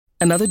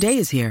Another day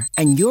is here,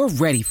 and you're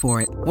ready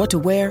for it. What to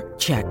wear?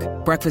 Check.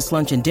 Breakfast,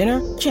 lunch, and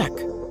dinner? Check.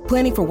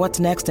 Planning for what's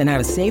next and how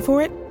to save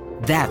for it?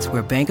 That's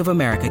where Bank of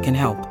America can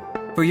help.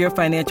 For your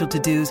financial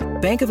to-dos,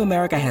 Bank of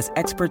America has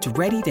experts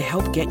ready to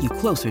help get you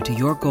closer to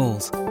your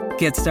goals.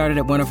 Get started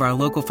at one of our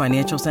local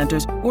financial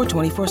centers or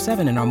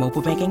 24/7 in our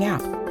mobile banking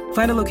app.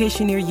 Find a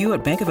location near you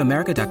at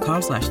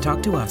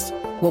bankofamerica.com/talktous.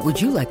 What would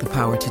you like the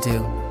power to do?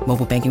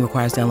 Mobile banking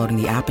requires downloading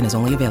the app and is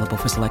only available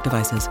for select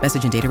devices.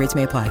 Message and data rates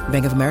may apply.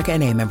 Bank of America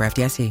N.A., member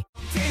FDIC.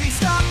 Daily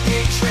stock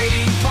pick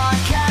trading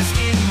podcast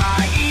in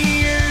my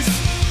ears,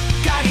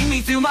 guiding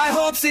me through my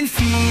hopes and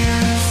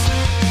fears.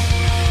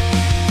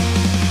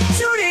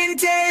 Tune in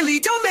daily,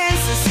 don't miss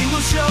a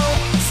single show.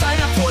 Sign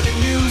up for the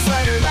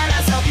newsletter, let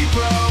us help you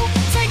grow.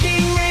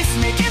 Taking risks,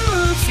 making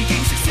moves,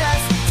 seeking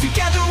success.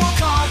 Together we'll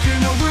conquer,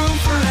 no room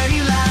for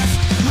any less.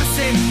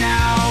 Listen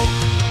now.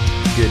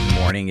 Good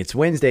morning. It's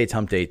Wednesday. It's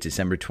hump day,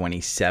 December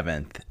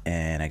 27th,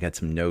 and I got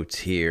some notes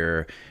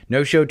here.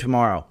 No show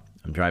tomorrow.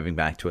 I'm driving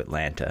back to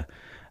Atlanta.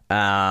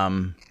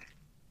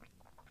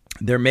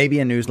 There may be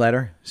a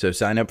newsletter, so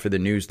sign up for the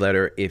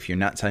newsletter. If you're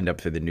not signed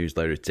up for the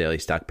newsletter, it's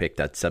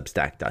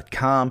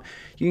dailystockpick.substack.com.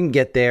 You can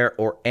get there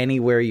or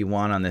anywhere you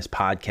want on this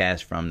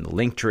podcast from the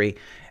link tree,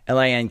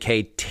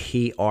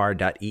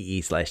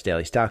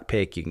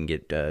 linktr.ee/dailystockpick. You can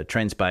get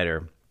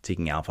TrendSpider,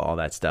 Seeking Alpha, all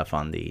that stuff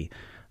on the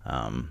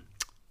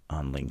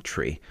on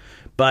Linktree.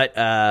 But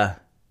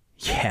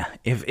yeah,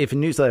 if a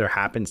newsletter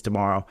happens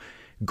tomorrow,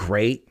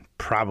 great.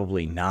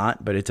 Probably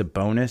not, but it's a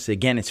bonus.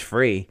 Again, it's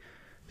free,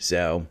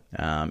 so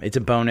it's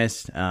a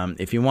bonus.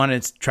 If you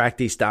want to track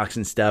these stocks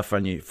and stuff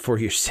for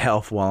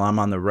yourself while I'm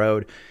on the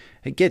road,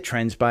 get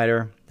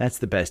TrendSpider. That's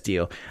the best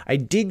deal. I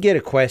did get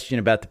a question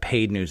about the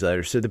paid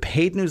newsletter. So the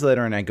paid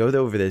newsletter, and I go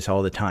over this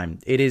all the time,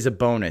 it is a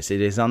bonus. It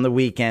is on the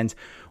weekends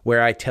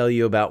where I tell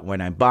you about when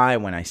I buy,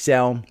 when I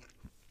sell.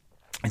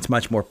 It's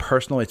much more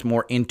personal. It's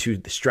more into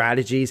the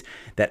strategies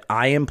that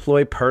I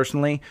employ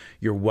personally.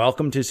 You're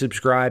welcome to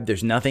subscribe.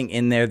 There's nothing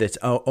in there that's,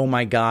 oh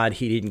my God,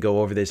 he didn't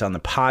go over this on the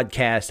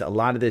podcast. A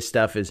lot of this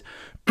stuff is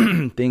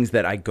things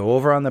that I go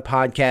over on the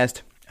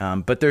podcast,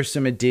 but there's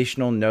some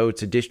additional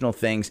notes, additional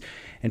things,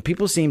 and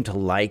people seem to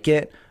like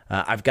it.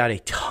 I've got a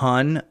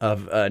ton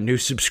of new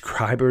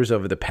subscribers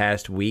over the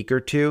past week or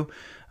two.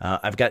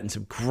 I've gotten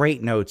some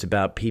great notes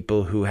about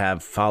people who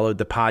have followed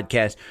the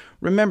podcast.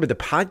 Remember, the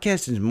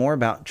podcast is more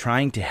about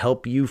trying to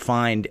help you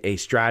find a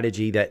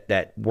strategy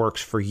that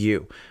works for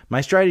you.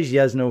 My strategy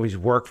doesn't always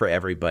work for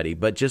everybody,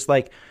 but just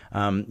like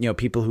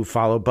people who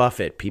follow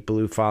Buffett, people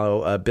who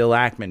follow Bill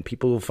Ackman,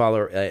 people who follow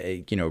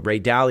Ray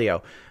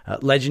Dalio,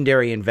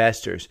 legendary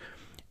investors.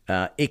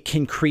 It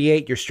can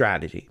create your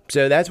strategy.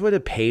 So that's what a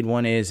paid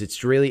one is.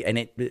 It's really,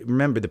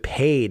 remember the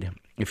paid,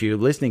 if you're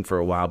listening for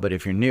a while, but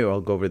if you're new,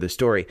 I'll go over the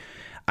story.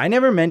 I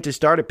never meant to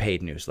start a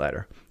paid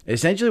newsletter.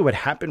 Essentially what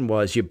happened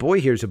was your boy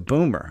here's a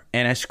boomer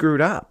and I screwed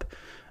up.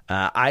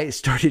 I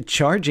started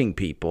charging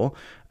people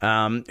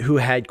who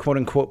had quote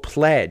unquote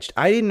pledged.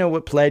 I didn't know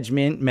what pledge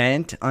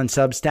meant on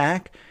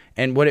Substack.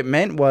 And what it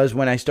meant was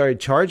when I started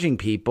charging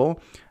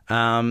people,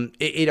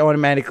 it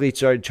automatically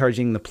started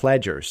charging the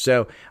pledgers.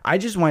 So I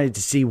just wanted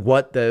to see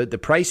what the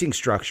pricing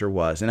structure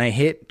was. And I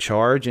hit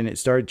charge and it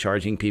started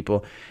charging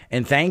people.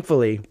 And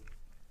thankfully,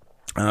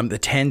 the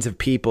tens of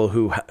people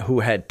who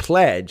had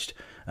pledged,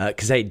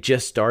 because I had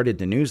just started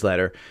the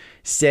newsletter,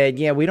 said,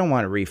 yeah, we don't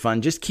want a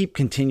refund. Just keep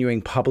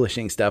continuing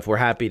publishing stuff. We're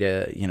happy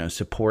to,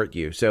 support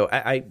you. So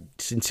I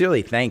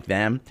sincerely thank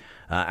them.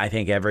 I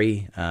think I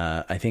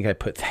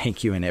put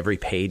thank you in every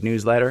paid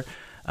newsletter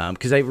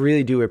because I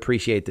really do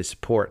appreciate the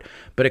support.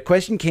 But a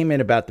question came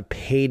in about the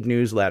paid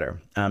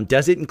newsletter.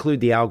 Does it include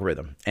the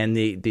algorithm? And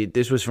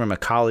this was from a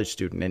college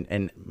student,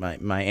 and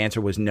my answer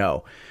was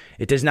no.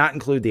 It does not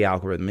include the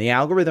algorithm. The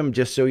algorithm,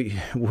 just so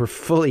we're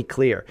fully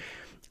clear,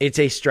 it's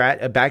a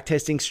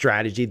backtesting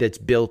strategy that's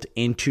built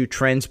into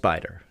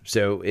TrendSpider.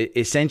 So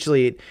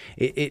essentially,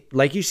 it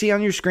like you see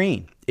on your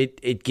screen,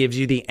 it gives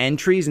you the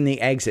entries and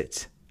the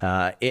exits.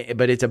 But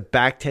it's a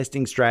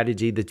backtesting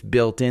strategy that's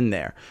built in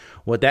there.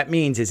 What that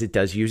means is it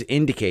does use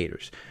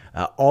indicators.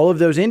 All of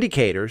those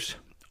indicators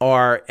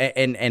are,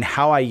 and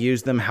how I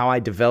use them, how I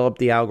developed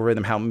the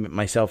algorithm, how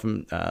myself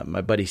and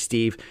my buddy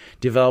Steve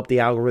developed the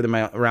algorithm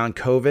around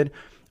COVID,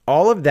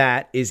 all of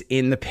that is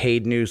in the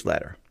paid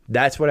newsletter.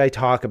 That's what I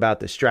talk about,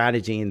 the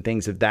strategy and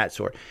things of that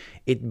sort.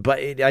 But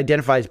it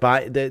identifies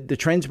the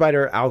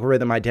TrendSpider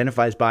algorithm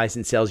identifies buys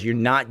and sells. You're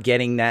not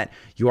getting that.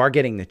 You are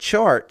getting the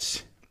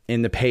charts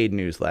in the paid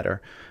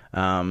newsletter.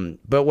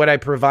 But what I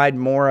provide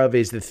more of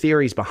is the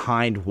theories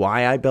behind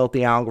why I built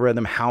the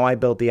algorithm, how I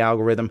built the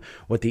algorithm,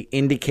 what the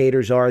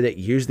indicators are that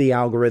use the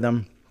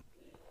algorithm.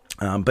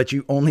 But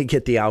you only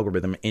get the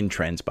algorithm in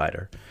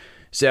TrendSpider.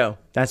 So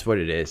that's what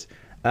it is.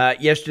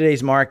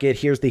 Yesterday's market,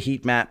 here's the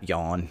heat map,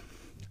 yawn.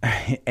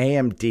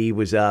 AMD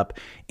was up,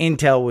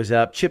 Intel was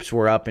up, chips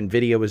were up,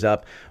 Nvidia was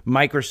up,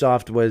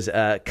 Microsoft was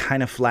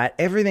kind of flat.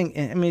 Everything,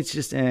 I mean, it's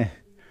just,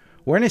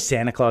 we're in a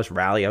Santa Claus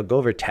rally. I'll go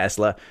over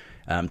Tesla.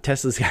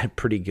 Tesla's got a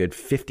pretty good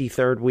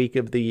 53rd week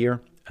of the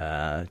year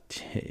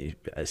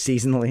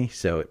seasonally.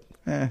 So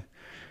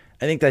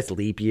I think that's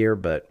leap year,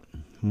 but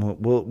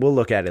we'll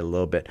look at it a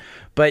little bit.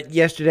 But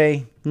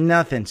yesterday,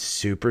 nothing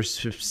super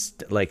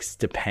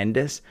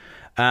stupendous.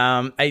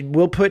 I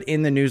will put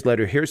in the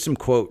newsletter, here's some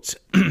quotes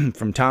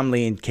from Tom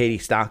Lee and Katie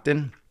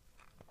Stockton.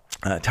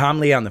 Tom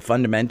Lee on the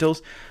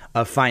fundamentals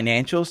of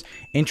financials.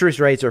 Interest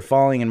rates are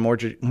falling and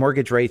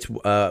mortgage rates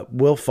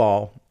will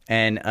fall.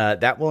 And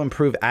that will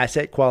improve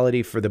asset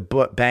quality for the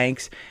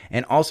banks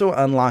and also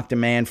unlock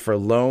demand for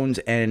loans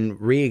and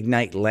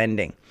reignite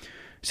lending.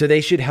 So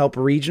they should help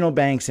regional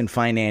banks and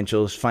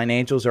financials.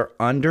 Financials are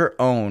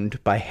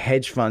under-owned by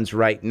hedge funds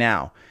right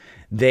now.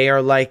 They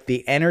are like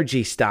the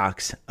energy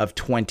stocks of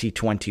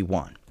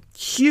 2021.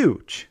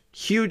 Huge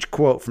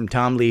quote from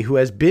Tom Lee, who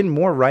has been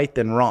more right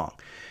than wrong.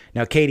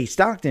 Now, Katie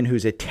Stockton,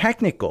 who's a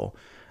technical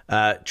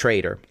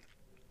trader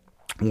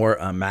or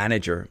a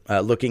manager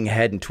looking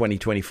ahead in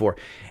 2024,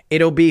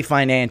 it'll be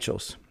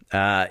financials.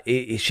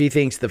 She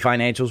thinks the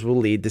financials will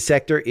lead. The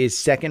sector is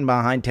second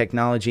behind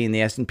technology in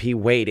the S&P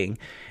weighting,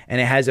 and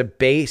it has a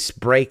base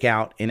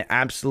breakout in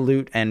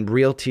absolute and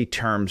realty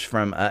terms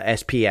from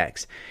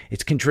SPX.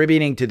 It's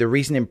contributing to the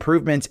recent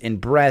improvements in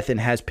breadth and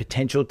has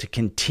potential to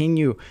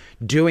continue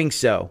doing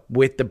so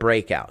with the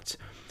breakouts.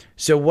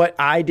 So what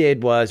I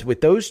did was, with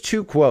those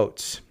two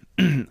quotes,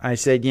 I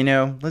said,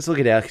 let's look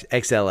at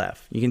XLF.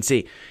 You can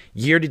see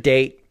year to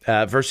date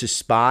versus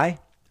SPY.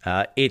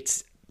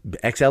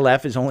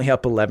 XLF is only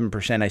up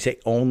 11%. I say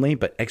only,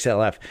 but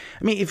XLF.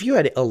 I mean, if you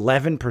had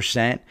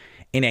 11%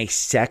 in a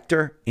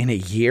sector in a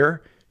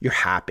year, you're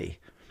happy.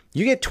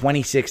 You get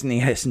 26 in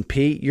the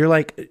S&P, you're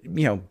like,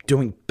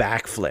 doing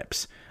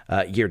backflips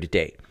year to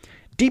date.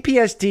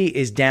 DPST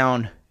is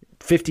down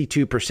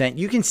 52%.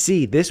 You can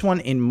see this one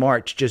in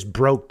March just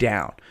broke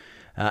down,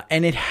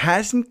 and it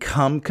hasn't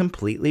come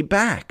completely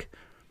back.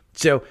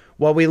 So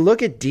while we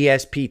look at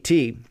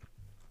DSPT,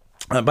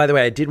 by the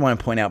way, I did want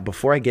to point out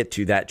before I get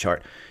to that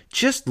chart,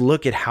 just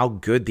look at how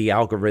good the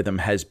algorithm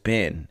has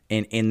been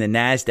in the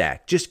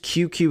NASDAQ. Just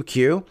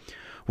QQQ.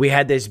 We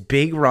had this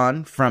big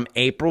run from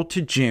April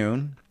to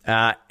June.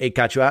 It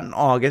got you out in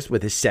August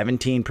with a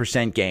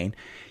 17% gain.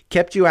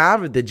 Kept you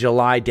out of the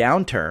July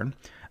downturn,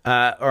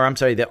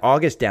 the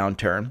August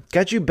downturn.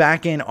 Got you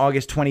back in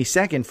August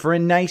 22nd for a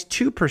nice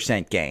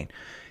 2% gain.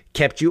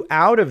 Kept you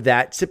out of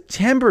that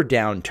September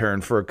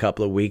downturn for a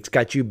couple of weeks.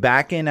 Got you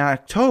back in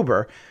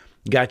October.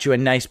 Got you a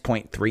nice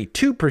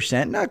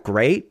 0.32%. Not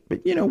great,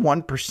 but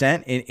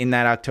 1% in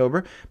that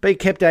October. But it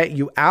kept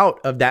you out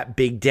of that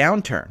big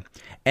downturn.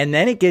 And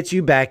then it gets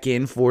you back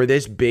in for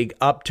this big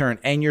upturn,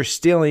 and you're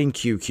still in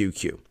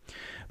QQQ.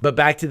 But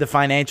back to the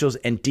financials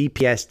and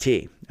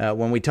DPST.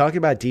 When we talk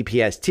about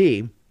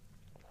DPST,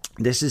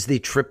 this is the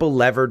triple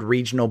levered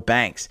regional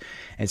banks.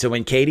 And so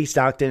when Katie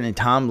Stockton and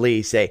Tom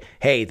Lee say,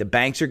 hey, the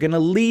banks are going to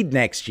lead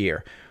next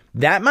year,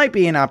 that might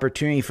be an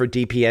opportunity for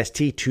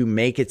DPST to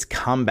make its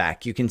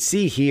comeback. You can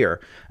see here,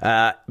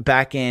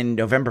 back in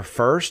November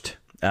 1st,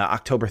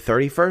 October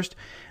 31st,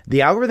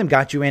 the algorithm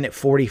got you in at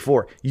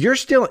 44. You're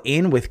still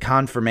in with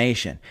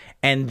confirmation.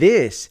 And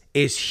this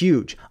is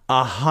huge.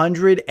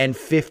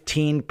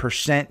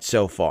 115%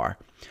 so far.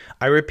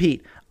 I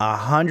repeat,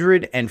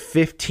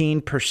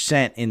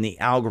 115% in the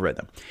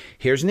algorithm.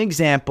 Here's an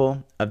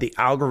example of the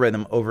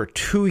algorithm over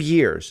 2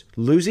 years,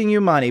 losing you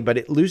money, but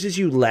it loses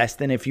you less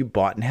than if you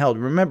bought and held.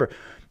 Remember,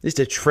 this is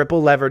a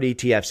triple levered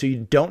ETF, so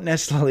you don't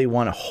necessarily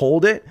want to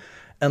hold it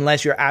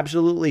unless you're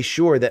absolutely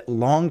sure that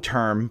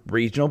long-term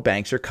regional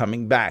banks are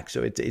coming back.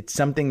 So it's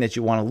something that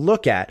you want to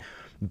look at,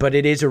 but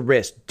it is a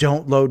risk.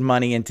 Don't load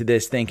money into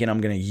this thinking I'm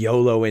going to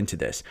YOLO into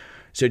this.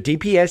 So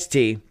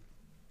DPST,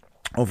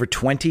 over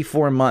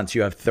 24 months,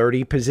 you have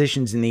 30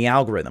 positions in the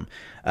algorithm.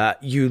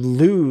 You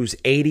lose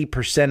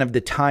 80% of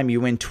the time. You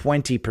win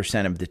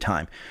 20% of the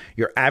time.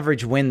 Your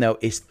average win, though,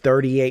 is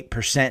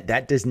 38%.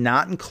 That does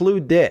not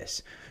include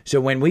this. So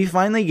when we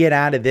finally get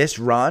out of this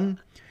run,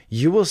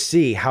 you will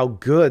see how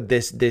good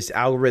this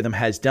algorithm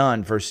has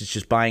done versus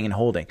just buying and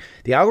holding.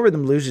 The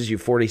algorithm loses you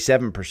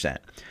 47%.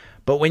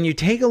 But when you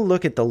take a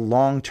look at the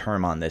long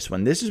term on this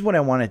one, this is what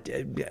I wanted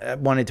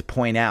to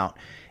point out,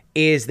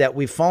 is that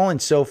we've fallen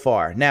so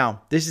far.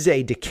 Now, this is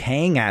a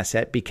decaying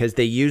asset because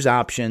they use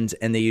options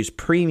and they use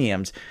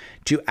premiums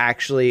to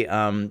actually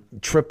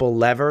triple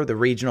lever the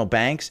regional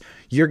banks.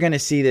 You're going to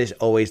see this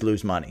always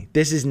lose money.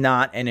 This is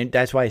not, and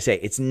that's why I say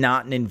it's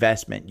not an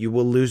investment. You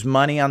will lose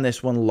money on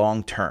this one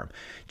long term.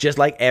 Just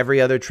like every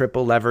other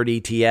triple levered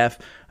ETF,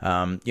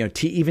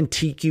 even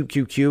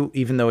TQQQ,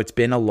 even though it's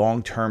been a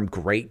long term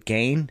great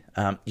gain,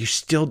 you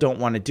still don't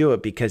want to do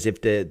it because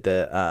if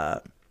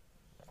the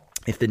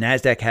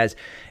NASDAQ has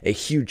a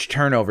huge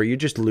turnover, you're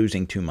just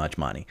losing too much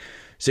money.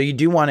 So you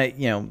do want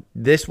to,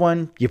 this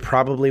one, you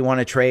probably want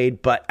to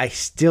trade, but I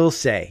still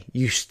say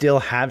you still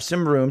have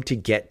some room to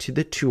get to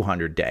the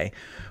 200-day,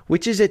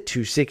 which is at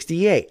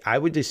 $268. I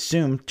would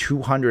assume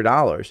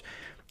 $200.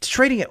 It's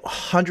trading at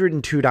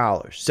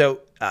 $102.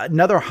 So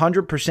another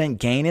 100%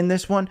 gain in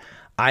this one,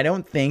 I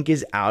don't think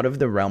is out of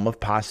the realm of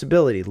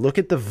possibility. Look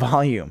at the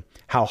volume,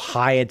 how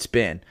high it's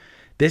been.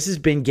 This has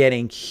been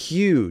getting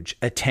huge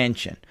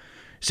attention.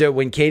 So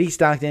when Katie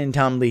Stockton and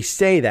Tom Lee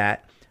say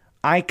that,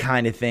 I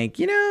kind of think,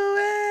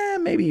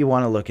 maybe you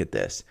want to look at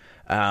this.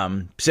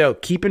 So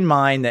keep in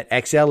mind that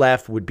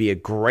XLF would be a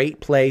great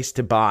place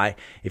to buy.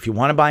 If you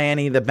want to buy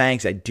any of the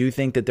banks, I do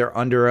think that they're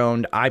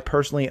under-owned. I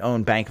personally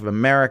own Bank of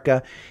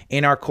America.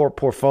 In our core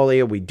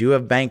portfolio, we do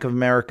have Bank of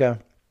America.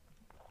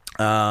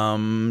 Do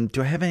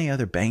I have any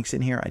other banks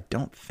in here? I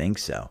don't think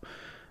so.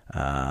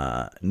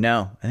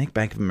 No, I think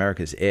Bank of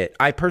America is it.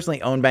 I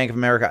personally own Bank of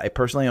America. I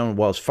personally own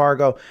Wells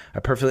Fargo. I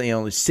personally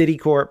own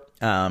Citicorp,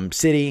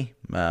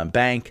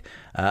 Bank.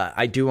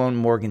 I do own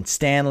Morgan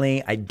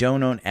Stanley. I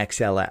don't own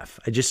XLF.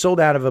 I just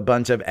sold out of a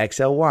bunch of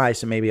XLY,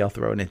 so maybe I'll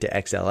throw it into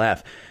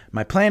XLF.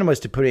 My plan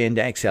was to put it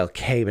into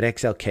XLK, but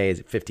XLK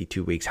is at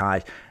 52 weeks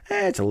high.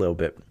 It's a little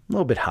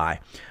bit high.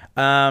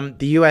 The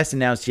U.S.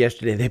 announced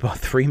yesterday they bought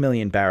 3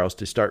 million barrels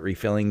to start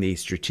refilling the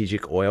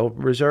strategic oil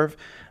reserve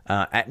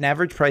at an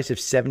average price of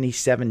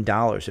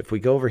 $77. If we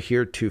go over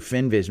here to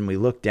FinViz and we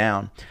look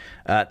down,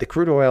 the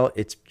crude oil,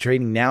 it's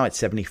trading now at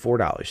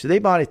 $74. So they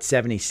bought it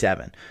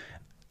 $77.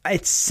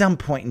 At some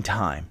point in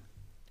time,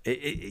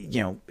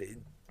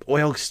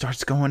 oil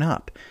starts going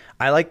up.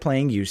 I like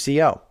playing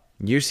UCO.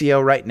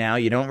 UCO right now,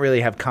 you don't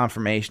really have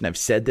confirmation. I've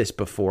said this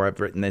before. I've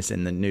written this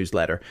in the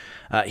newsletter.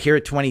 Here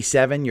at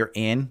 27, you're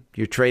in.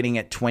 You're trading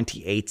at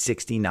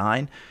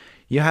 28.69.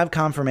 You have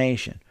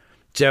confirmation.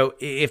 So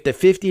if the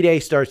 50-day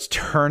starts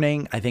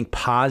turning, I think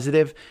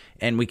positive,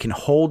 and we can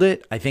hold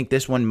it, I think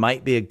this one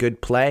might be a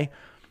good play.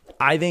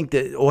 I think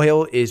that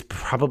oil is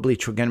probably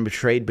going to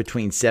trade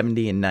between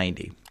 70 and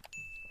 90.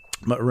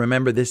 But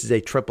remember, this is a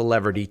triple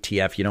levered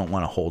ETF. You don't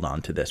want to hold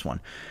on to this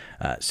one.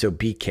 So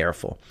be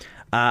careful.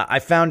 I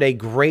found a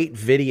great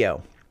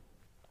video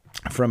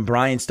from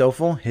Brian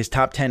Stoffel, his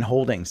top 10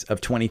 holdings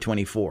of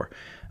 2024.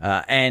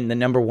 And the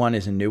number one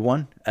is a new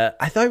one.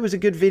 I thought it was a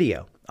good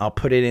video. I'll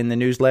put it in the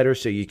newsletter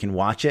so you can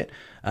watch it.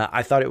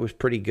 I thought it was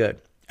pretty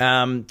good.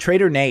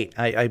 Trader Nate,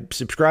 I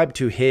subscribed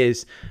to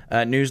his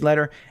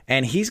newsletter,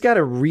 and he's got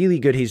a really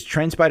good, he's a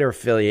TrendSpider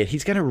affiliate.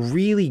 He's got a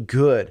really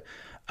good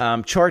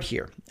chart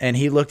here. And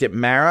he looked at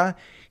Mara,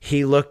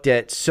 he looked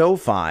at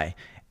SoFi,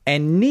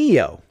 and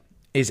NEO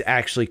is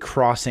actually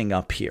crossing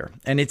up here.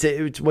 And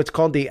it's what's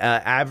called the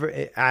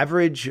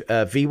average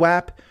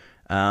VWAP,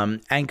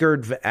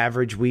 anchored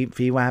average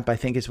VWAP, I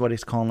think is what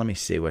it's called. Let me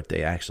see what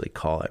they actually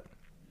call it.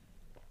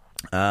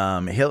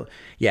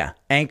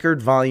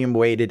 Anchored volume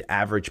weighted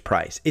average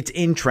price. It's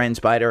in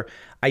TrendSpider.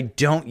 I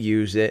don't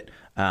use it.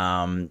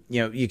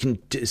 You can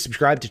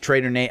subscribe to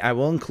Trader Nate. I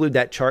will include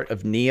that chart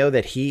of NEO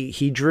that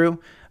he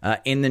drew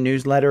in the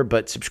newsletter,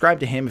 but subscribe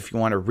to him if you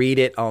want to read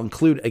it. I'll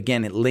include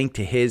again a link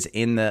to his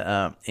in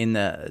the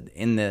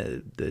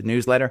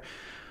newsletter.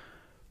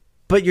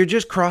 But you're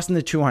just crossing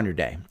the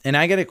 200-day. And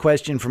I got a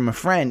question from a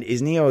friend,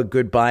 is NEO a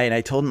good buy? And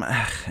I told him,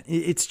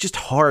 it's just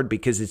hard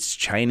because it's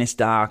China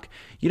stock.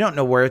 You don't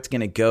know where it's going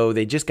to go.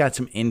 They just got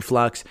some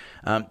influx.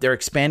 They're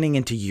expanding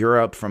into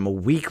Europe from a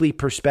weekly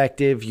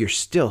perspective. You're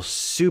still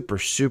super,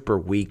 super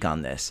weak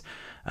on this.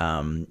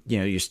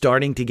 You're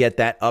starting to get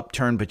that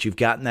upturn, but you've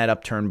gotten that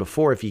upturn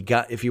before.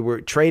 If you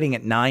were trading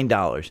at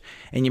 $9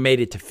 and you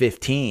made it to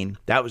 15,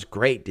 that was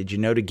great. Did you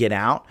know to get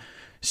out?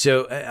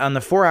 So on the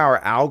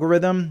 4-hour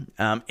algorithm,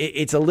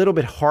 it's a little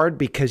bit hard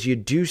because you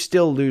do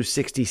still lose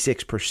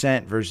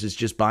 66% versus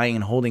just buying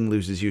and holding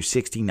loses you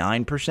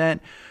 69%.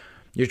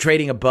 You're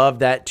trading above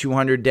that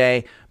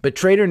 200-day. But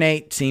Trader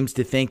Nate seems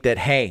to think that,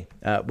 hey,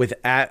 with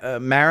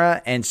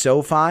Mara and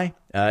SoFi,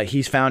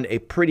 he's found a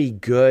pretty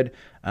good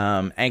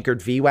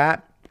anchored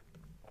VWAP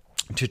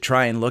to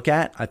try and look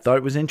at. I thought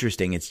it was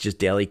interesting. It's just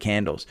daily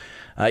candles.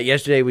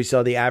 Yesterday, we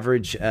saw the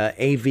average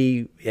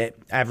VWAP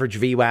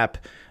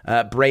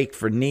break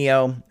for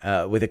NEO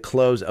with a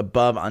close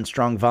above on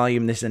strong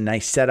volume. This is a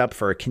nice setup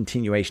for a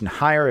continuation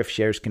higher if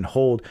shares can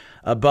hold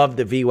above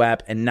the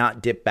VWAP and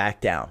not dip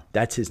back down.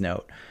 That's his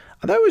note.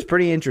 I thought it was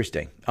pretty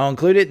interesting. I'll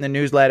include it in the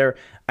newsletter.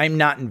 I'm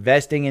not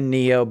investing in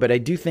NEO, but I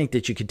do think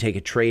that you could take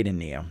a trade in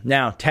NEO.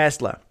 Now,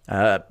 Tesla.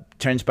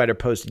 TrendSpider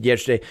posted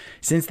yesterday,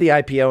 since the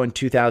IPO in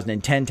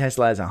 2010,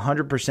 Tesla has a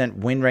 100%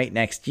 win rate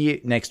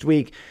next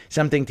week.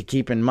 Something to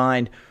keep in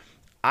mind.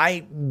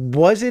 I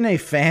wasn't a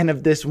fan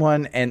of this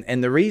one,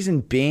 and the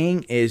reason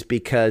being is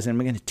because, and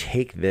we're going to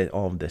take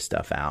all of this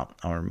stuff out.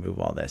 I'll remove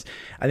all this.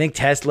 I think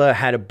Tesla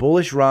had a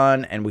bullish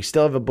run, and we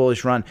still have a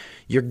bullish run.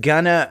 You're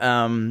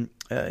gonna,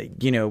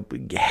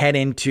 head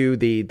into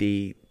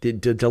the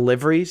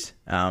deliveries,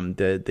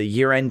 the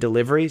year-end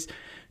deliveries.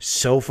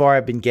 So far,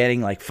 I've been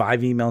getting like 5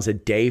 emails a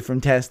day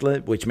from Tesla,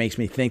 which makes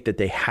me think that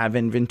they have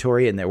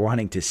inventory and they're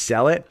wanting to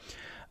sell it.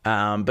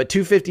 But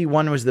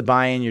 251 was the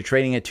buy-in. You're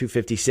trading at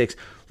 256.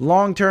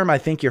 Long term, I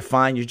think you're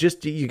fine. You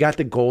got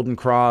the golden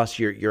cross.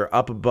 You're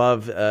up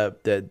above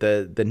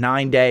the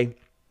 9-day.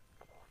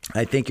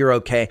 I think you're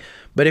okay.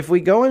 But if we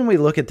go and we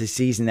look at the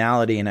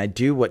seasonality, and I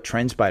do what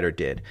TrendSpider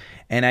did,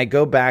 and I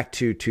go back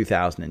to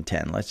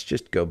 2010. Let's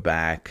just go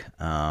back.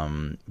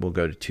 We'll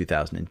go to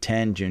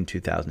 2010, June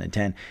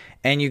 2010,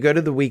 and you go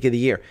to the week of the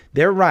year.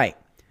 They're right.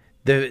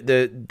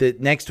 The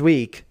next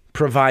week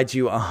provides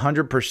you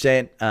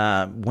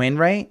 100% win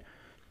rate,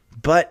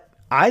 but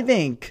I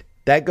think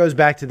That goes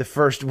back to the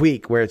first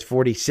week where it's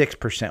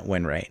 46%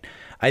 win rate.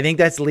 I think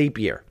that's leap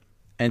year.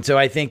 And so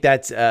I think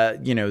that's,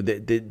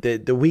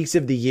 the weeks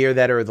of the year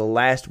that are the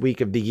last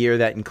week of the year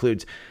that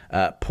includes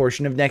a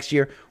portion of next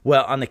year.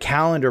 Well, on the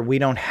calendar, we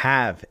don't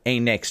have a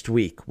next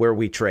week where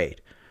we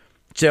trade.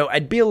 So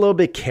I'd be a little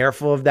bit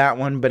careful of that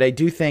one. But I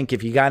do think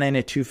if you got in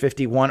at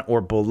 251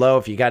 or below,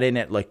 if you got in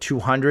at like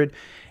 200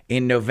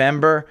 in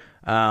November,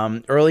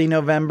 early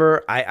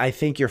November, I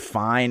think you're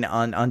fine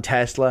on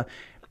Tesla.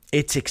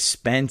 It's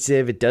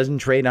expensive. It doesn't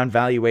trade on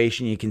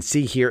valuation. You can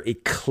see here,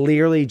 it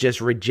clearly just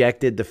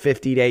rejected the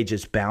 50-day,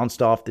 just bounced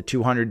off the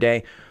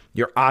 200-day.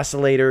 Your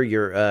oscillator,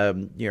 your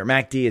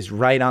MACD is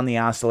right on the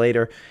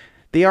oscillator.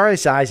 The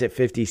RSI is at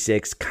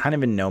 56, kind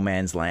of in no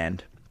man's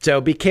land.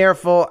 So be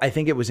careful. I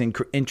think it was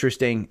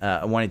interesting.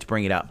 I wanted to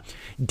bring it up.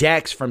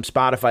 Dex from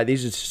Spotify.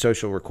 These are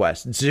social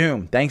requests.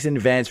 Zoom. Thanks in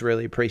advance.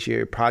 Really appreciate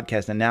your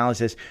podcast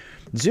analysis.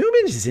 Zoom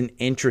is an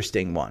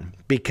interesting one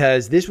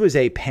because this was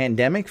a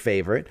pandemic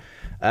favorite.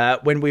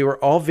 When we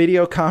were all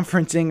video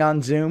conferencing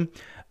on Zoom,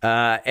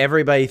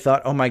 everybody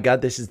thought, oh my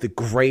God, this is the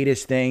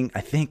greatest thing.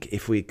 I think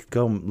if we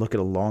go look at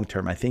a long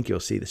term, I think you'll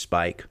see the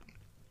spike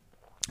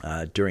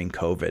during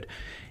COVID.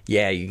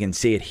 Yeah, you can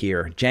see it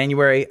here.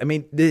 January, I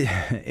mean,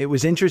 it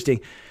was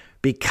interesting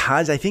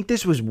because I think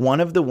this was one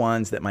of the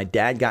ones that my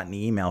dad got an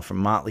email from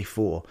Motley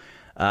Fool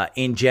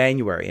in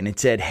January. And it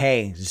said,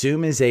 hey,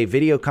 Zoom is a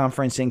video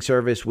conferencing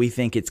service. We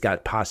think it's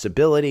got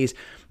possibilities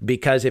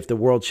because if the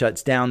world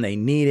shuts down, they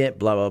need it,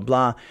 blah, blah,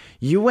 blah.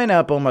 You went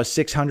up almost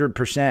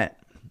 600%.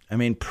 I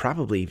mean,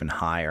 probably even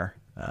higher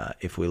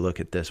if we look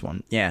at this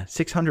one. Yeah,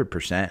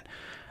 600%.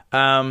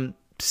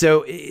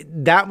 So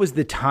that was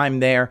the time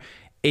there.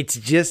 It's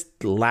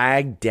just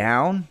lagged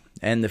down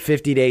and the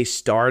 50 days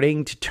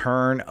starting to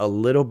turn a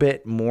little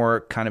bit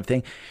more kind of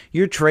thing.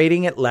 You're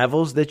trading at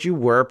levels that you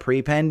were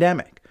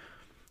pre-pandemic.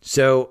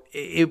 So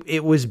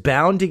it was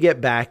bound to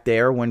get back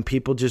there when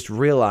people just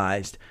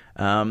realized.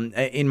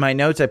 In my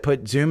notes, I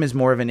put Zoom is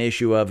more of an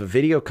issue of a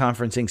video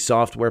conferencing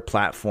software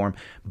platform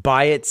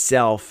by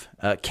itself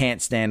can't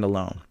stand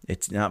alone.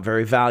 It's not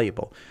very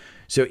valuable.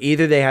 So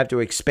either they have to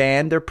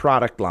expand their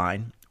product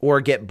line or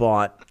get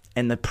bought.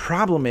 And the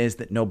problem is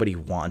that nobody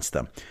wants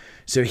them.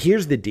 So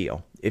here's the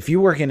deal. If you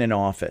work in an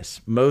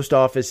office, most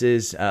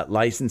offices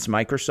license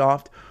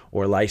Microsoft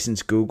or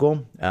license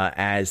Google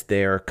as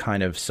their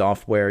kind of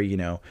software,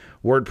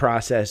 word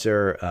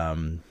processor,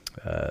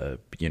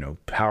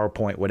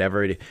 PowerPoint,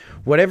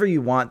 whatever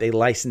you want, they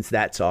license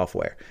that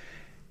software.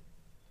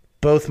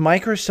 Both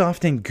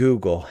Microsoft and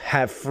Google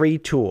have free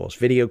tools,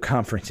 video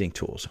conferencing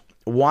tools.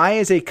 Why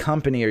as a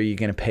company are you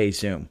going to pay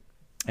Zoom?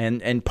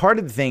 And part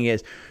of the thing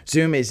is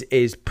Zoom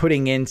is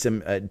putting in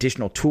some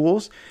additional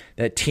tools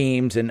that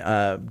Teams and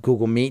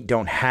Google Meet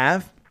don't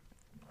have.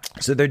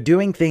 So they're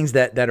doing things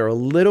that are a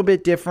little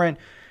bit different.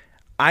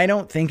 I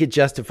don't think it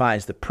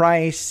justifies the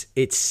price.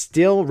 It's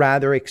still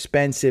rather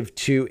expensive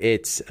to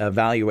its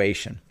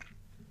valuation.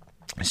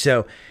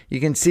 So you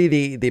can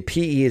see the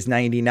PE is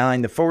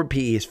 99. The forward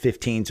PE is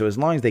 15. So as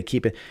long as they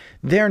keep it,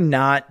 they're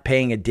not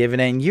paying a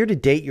dividend. Year to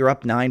date, you're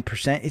up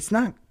 9%. It's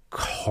not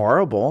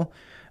horrible.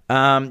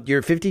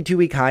 Your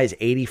 52-week high is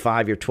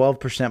 85. You're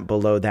 12%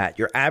 below that.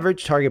 Your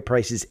average target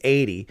price is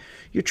 80.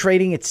 You're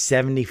trading at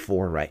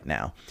 74 right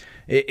now.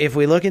 If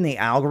we look in the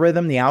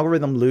algorithm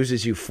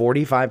loses you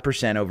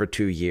 45% over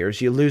 2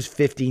 years. You lose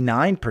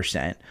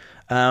 59%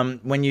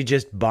 when you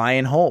just buy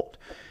and hold.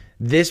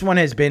 This one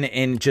has been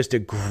in just a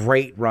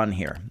great run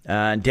here.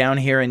 Down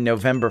here in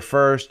November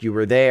 1st, you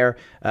were there.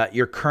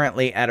 You're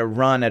currently at a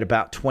run at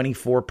about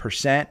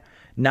 24%.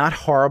 Not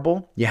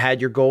horrible. You had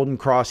your golden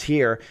cross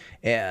here,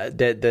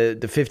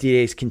 the 50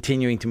 days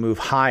continuing to move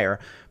higher.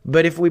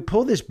 But if we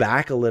pull this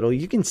back a little,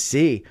 you can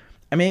see,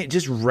 I mean, it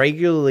just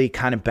regularly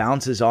kind of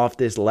bounces off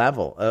this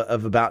level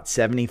of about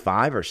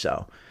 75 or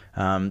so.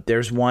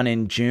 There's one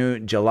in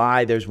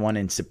July. There's one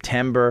in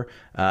September.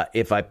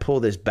 If I pull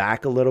this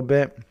back a little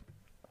bit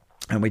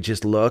and we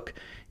just look,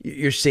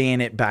 you're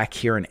seeing it back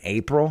here in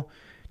April.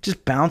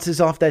 Just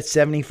bounces off that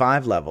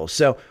 75 level.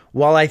 So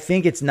while I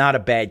think it's not a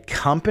bad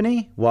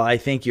company, while I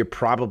think you're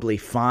probably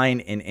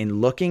fine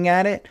in looking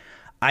at it,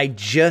 I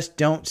just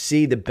don't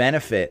see the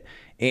benefit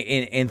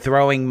in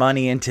throwing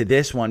money into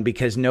this one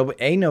because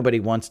nobody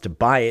wants to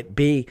buy it.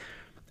 B,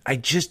 I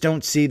just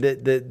don't see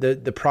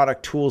the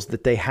product tools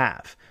that they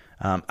have.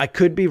 I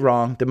could be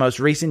wrong. The most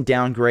recent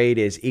downgrade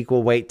is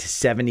equal weight to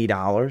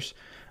 $70.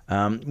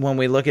 When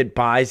we look at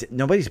buys,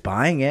 nobody's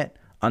buying it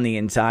on the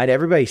inside.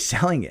 Everybody's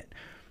selling it.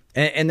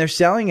 And they're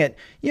selling it,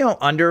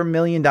 under $1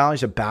 million,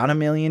 about $1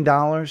 million,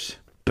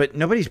 but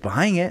nobody's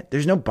buying it.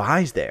 There's no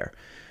buys there.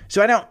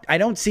 So I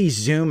don't see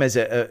Zoom as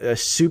a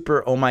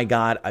super, oh my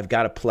God, I've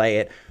got to play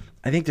it.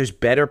 I think there's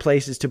better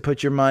places to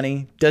put your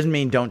money. Doesn't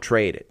mean don't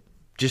trade it.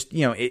 Just,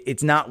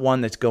 it's not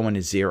one that's going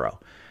to zero,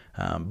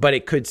 but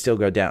it could still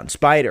go down.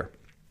 Spider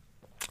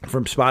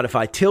from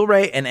Spotify,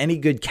 Tilray and any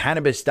good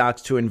cannabis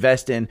stocks to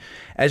invest in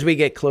as we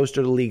get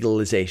closer to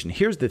legalization.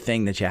 Here's the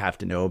thing that you have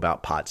to know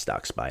about pot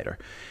stock, Spider.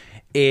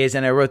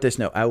 And I wrote this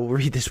note. I will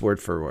read this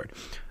word for word.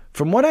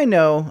 From what I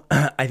know,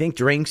 I think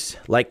drinks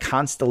like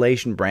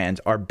Constellation brands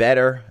are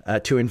better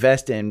to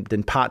invest in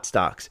than pot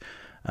stocks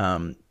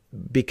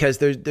because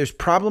there's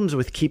problems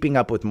with keeping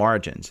up with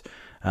margins.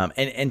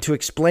 And to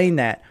explain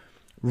that,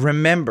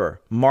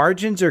 remember,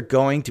 margins are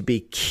going to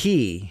be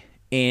key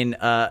in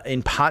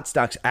pot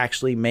stocks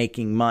actually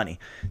making money.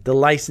 The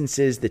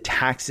licenses, the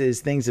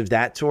taxes, things of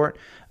that sort.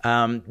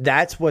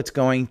 That's what's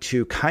going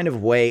to kind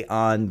of weigh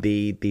on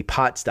the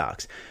pot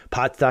stocks.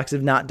 Pot stocks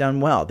have not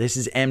done well. This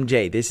is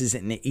MJ. This is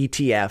an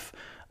ETF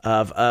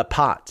of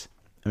pots.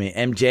 I mean,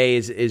 MJ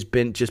is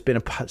been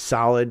a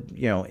solid,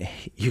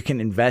 you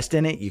can invest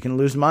in it. You can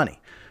lose money.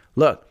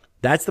 Look,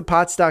 that's the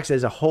pot stocks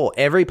as a whole.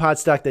 Every pot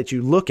stock that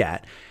you look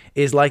at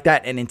is like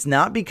that. And it's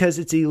not because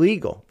it's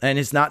illegal and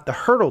it's not the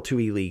hurdle to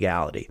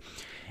illegality.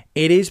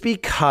 It is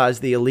because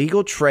the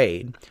illegal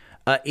trade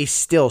is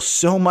still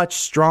so much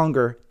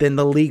stronger than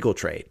the legal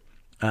trade.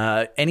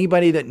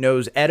 Anybody that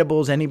knows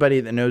edibles, anybody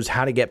that knows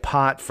how to get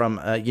pot from,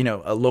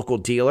 a local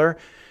dealer,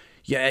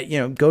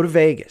 go to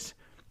Vegas.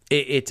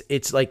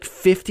 It's like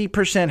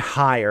 50%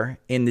 higher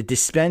in the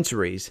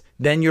dispensaries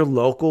than your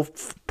local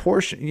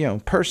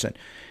person.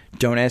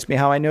 Don't ask me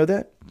how I know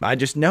that. I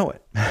just know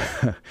it.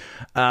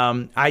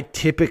 I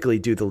typically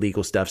do the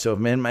legal stuff. So if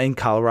I'm in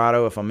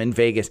Colorado, if I'm in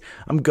Vegas,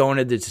 I'm going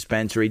to the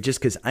dispensary just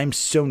because I'm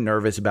so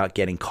nervous about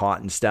getting caught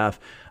and stuff.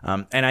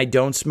 And I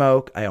don't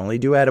smoke. I only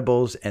do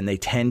edibles. And they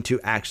tend to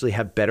actually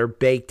have better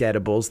baked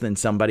edibles than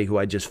somebody who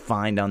I just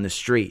find on the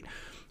street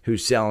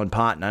who's selling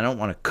pot. And I don't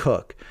want to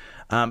cook.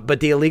 But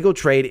the illegal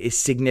trade is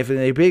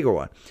significantly a bigger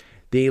one.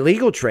 The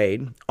illegal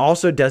trade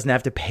also doesn't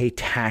have to pay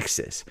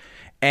taxes.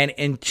 And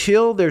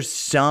until there's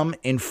some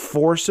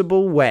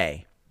enforceable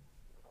way,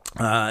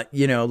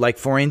 like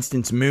for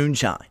instance,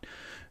 moonshine,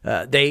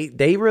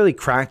 they really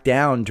cracked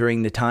down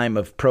during the time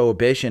of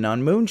prohibition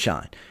on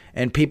moonshine.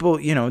 And people,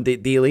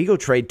 the illegal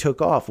trade took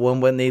off.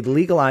 When they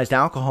legalized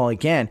alcohol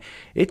again,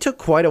 it took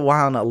quite a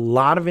while and a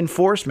lot of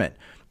enforcement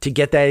to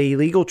get that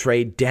illegal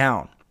trade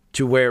down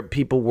to where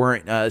people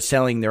weren't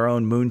selling their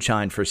own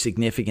moonshine for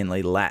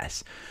significantly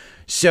less.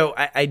 So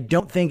I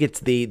don't think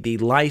it's the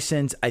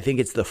license. I think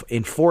it's the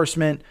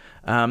enforcement.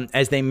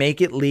 As they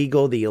make it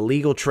legal, the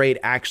illegal trade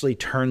actually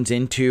turns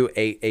into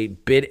a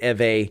bit of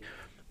a,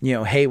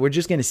 hey, we're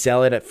just going to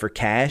sell it for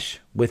cash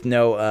with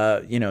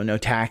no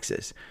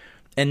taxes.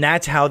 And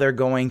that's how they're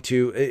going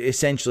to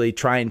essentially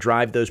try and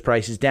drive those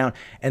prices down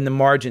and the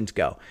margins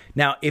go.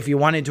 Now, if you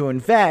wanted to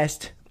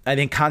invest, I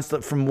think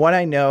from what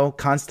I know,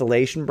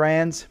 Constellation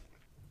Brands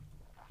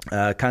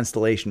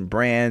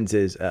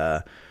is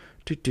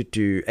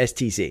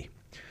STC.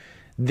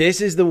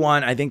 This is the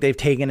one. I think they've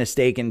taken a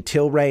stake in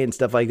Tilray and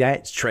stuff like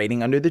that. It's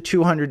trading under the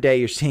 200-day.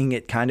 You're seeing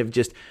it kind of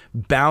just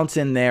bounce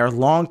in there.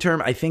 Long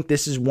term, I think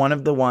this is one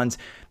of the ones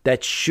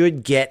that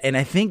should get, and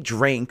I think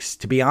drinks,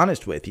 to be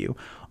honest with you,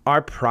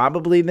 are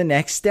probably the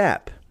next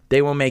step.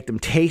 They will make them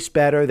taste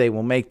better. They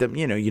will make them,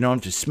 you don't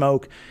have to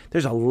smoke.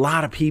 There's a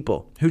lot of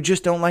people who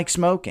just don't like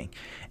smoking.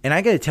 And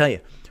I got to tell you,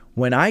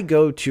 when I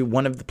go to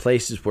one of the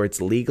places where it's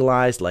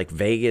legalized, like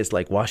Vegas,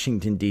 like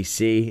Washington,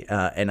 D.C.,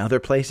 and other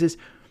places,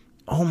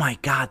 oh my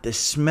God, the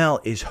smell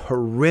is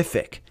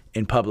horrific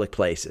in public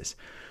places.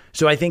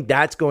 So I think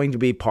that's going to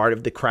be part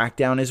of the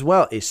crackdown as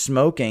well, is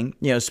smoking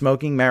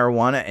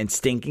marijuana and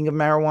stinking of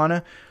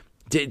marijuana.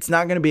 It's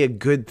not going to be a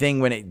good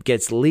thing when it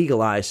gets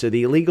legalized. So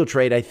the illegal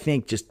trade, I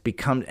think, just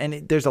becomes,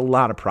 and there's a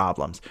lot of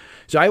problems.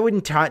 So I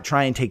wouldn't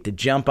try and take the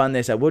jump on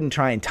this. I wouldn't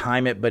try and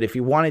time it. But if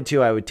you wanted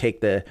to, I would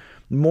take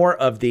more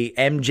of the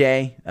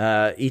MJ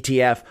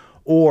ETF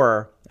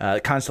or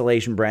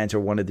Constellation Brands or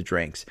one of the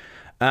drinks.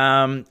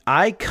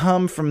 I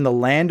come from the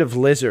land of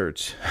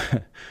lizards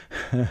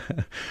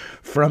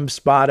from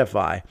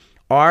Spotify.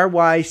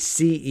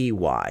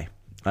 RYCEY.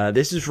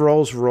 This is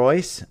Rolls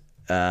Royce.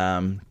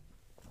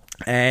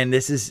 And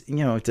this is,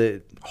 it's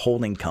a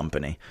holding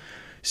company.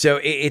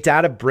 So it's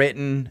out of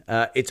Britain.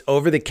 It's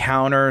over the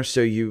counter.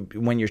 So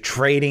when you're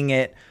trading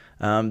it,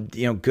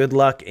 good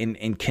luck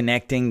in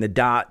connecting the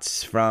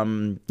dots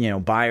from,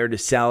 buyer to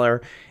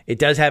seller. It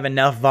does have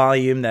enough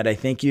volume that I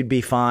think you'd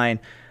be fine.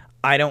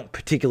 I don't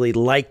particularly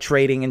like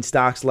trading in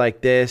stocks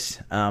like this.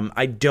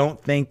 I don't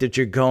think that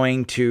you're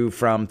going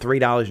from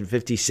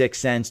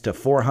 $3.56 to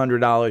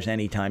 $400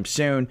 anytime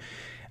soon.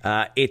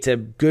 It's a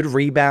good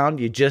rebound.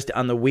 You just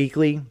on the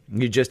weekly,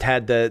 you just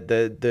had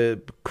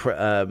the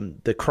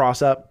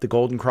cross up, the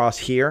golden cross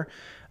here.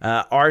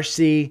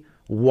 RYCEY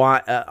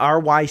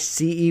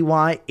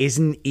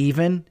isn't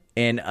even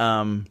in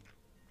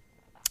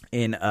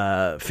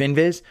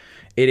Finviz.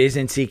 It is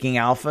in Seeking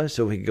Alpha.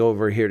 So we go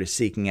over here to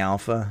Seeking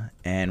Alpha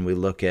and we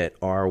look at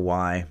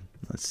RY.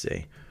 Let's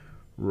see,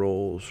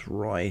 Rolls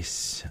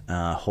Royce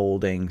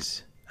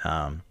Holdings,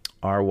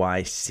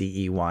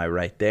 RYCEY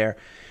right there.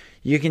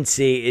 You can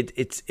see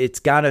it's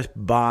got a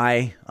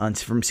buy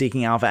from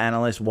Seeking Alpha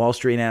analysts. Wall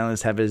Street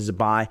analysts have it as a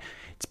buy.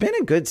 It's been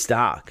a good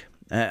stock.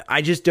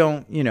 I just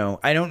don't,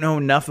 I don't know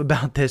enough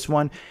about this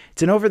one.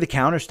 It's an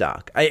over-the-counter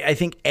stock. I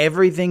think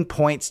everything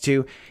points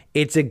to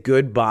it's a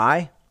good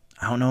buy.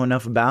 I don't know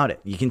enough about it.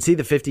 You can see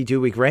the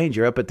 52-week range.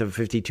 You're up at the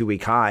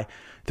 52-week high.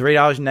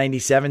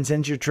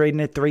 $3.97, you're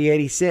trading at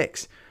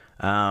 $3.86.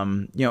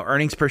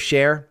 Earnings per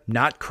share,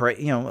 not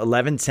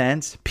 11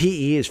 cents.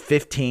 PE is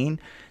 15.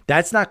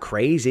 That's not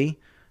crazy.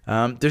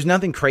 There's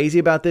nothing crazy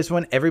about this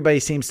one. Everybody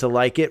seems to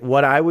like it.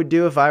 What I would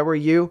do if I were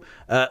you,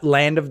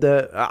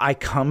 I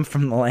come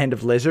from the land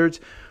of lizards.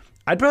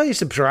 I'd probably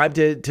subscribe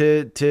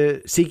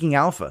to Seeking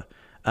Alpha.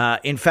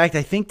 In fact,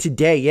 I think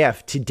today I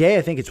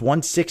think it's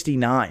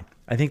 169.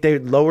 I think they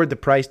lowered the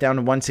price down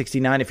to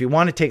 169. If you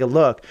want to take a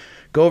look,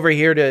 go over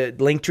here to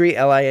Linktree,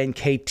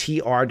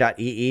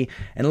 linktr.ee,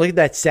 and look at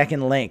that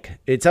second link.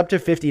 It's up to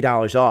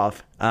 $50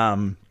 off.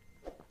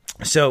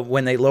 So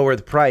when they lower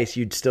the price,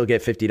 you'd still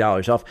get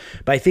 $50 off.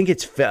 But I think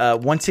it's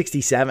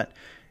 167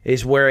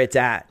 is where it's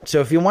at.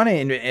 So if you want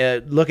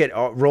to look at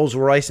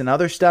Rolls-Royce and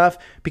other stuff,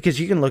 because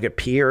you can look at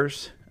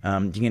peers.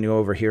 You can go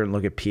over here and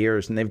look at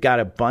peers, and they've got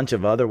a bunch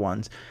of other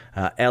ones,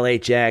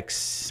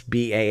 LHX,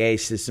 BAA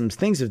Systems,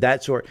 things of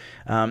that sort.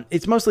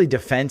 It's mostly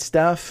defense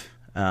stuff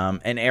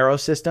and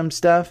aerosystem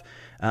stuff.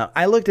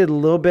 I looked at a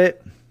little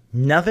bit.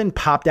 Nothing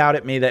popped out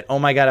at me that, oh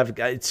my God,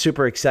 it's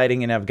super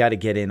exciting and I've got to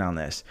get in on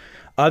this.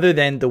 Other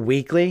than the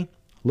weekly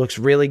looks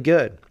really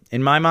good.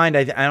 In my mind,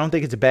 I don't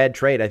think it's a bad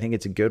trade. I think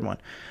it's a good one.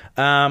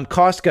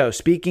 Costco,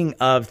 speaking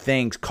of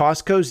things,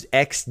 Costco's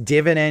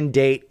ex-dividend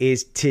date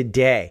is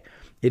today.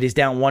 It is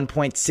down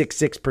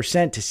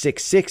 1.66% to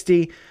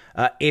 660.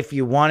 If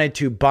you wanted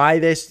to buy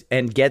this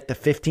and get the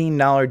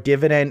 $15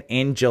 dividend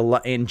in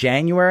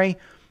January,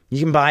 you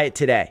can buy it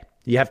today.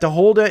 You have to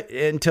hold it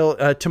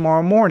until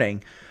tomorrow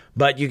morning,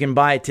 but you can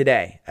buy it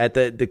today. At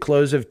the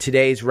close of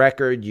today's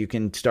record, you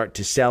can start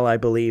to sell, I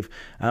believe.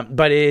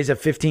 But it is a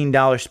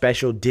 $15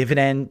 special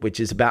dividend, which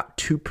is about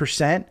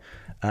 2%.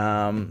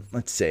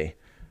 Let's see.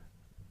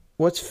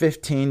 What's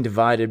 15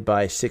 divided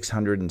by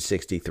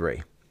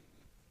 663?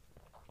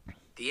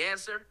 The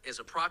answer is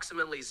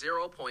approximately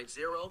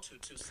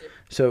 0.0226.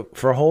 So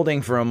for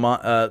holding for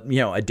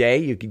a day,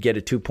 you could get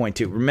a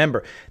 2.2.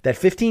 Remember that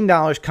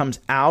 $15 comes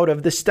out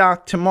of the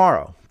stock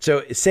tomorrow.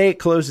 So say it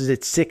closes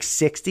at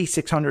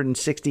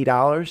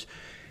 $660.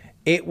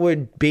 It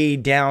would be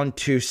down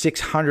to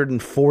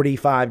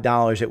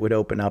 $645. It would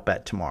open up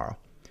at tomorrow.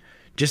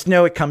 Just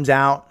know it comes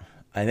out.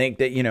 I think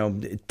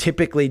that,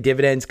 typically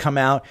dividends come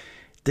out.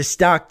 The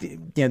stock,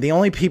 the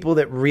only people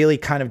that really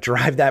kind of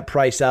drive that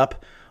price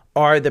up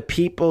are the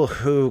people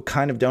who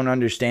kind of don't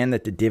understand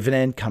that the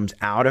dividend comes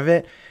out of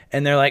it.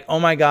 And they're like,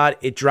 oh my God,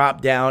 it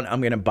dropped down. I'm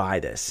going to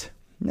buy this.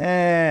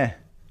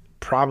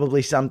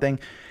 Probably something.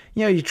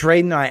 You're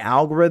trading my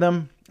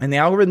algorithm, and the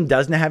algorithm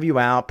doesn't have you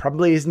out,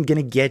 probably isn't going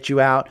to get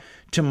you out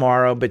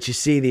tomorrow. But you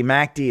see the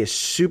MACD is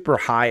super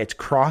high. It's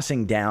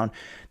crossing down.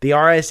 The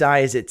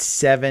RSI is at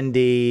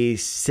 70,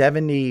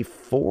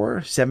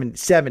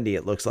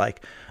 it looks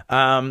like,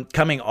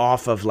 coming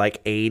off of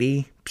like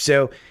 80.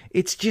 So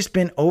it's just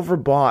been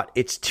overbought.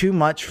 It's too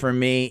much for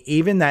me.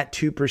 Even that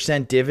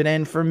 2%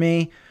 dividend for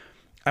me,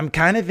 I'm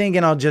kind of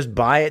thinking I'll just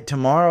buy it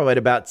tomorrow at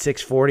about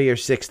 640 or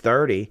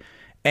 630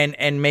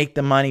 and make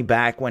the money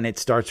back when it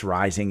starts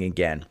rising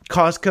again.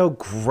 Costco,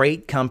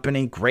 great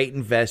company, great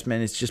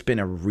investment. It's just been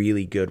a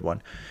really good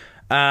one.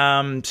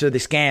 So the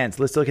scans,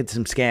 let's look at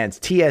some scans.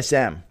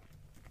 TSM.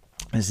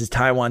 This is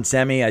Taiwan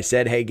Semi. I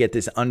said, hey, get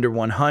this under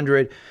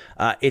 100.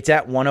 It's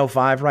at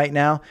 105 right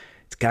now.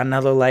 It's got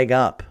another leg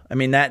up. I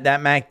mean, that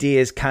MACD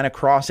is kind of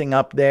crossing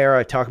up there.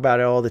 I talk about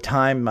it all the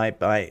time. My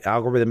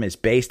algorithm is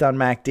based on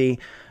MACD.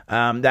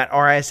 That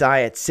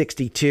RSI at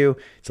 62,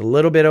 it's a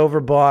little bit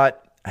overbought.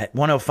 At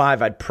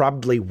 105, I'd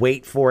probably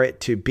wait for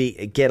it to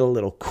get a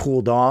little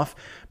cooled off.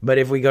 But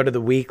if we go to the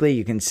weekly,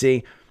 you can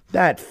see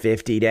that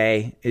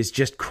 50-day is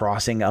just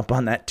crossing up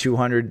on that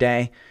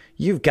 200-day.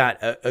 You've got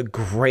a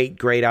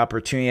great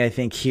opportunity, I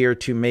think, here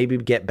to maybe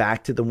get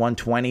back to the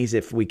 120s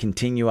if we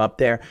continue up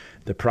there.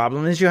 The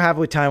problem is you have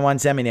with Taiwan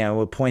Semi, I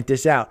will point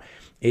this out,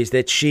 is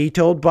that Xi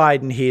told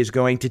Biden he is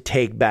going to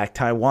take back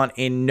Taiwan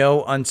in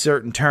no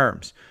uncertain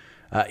terms.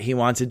 He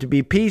wants it to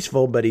be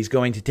peaceful, but he's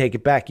going to take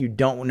it back. You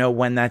don't know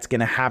when that's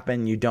going to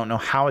happen. You don't know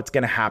how it's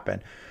going to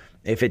happen.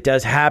 If it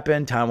does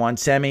happen, Taiwan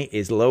Semi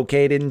is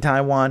located in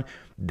Taiwan.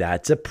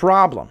 That's a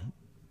problem.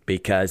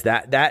 Because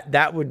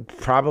that would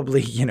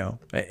probably,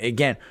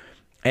 again,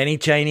 any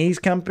Chinese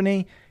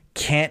company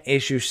can't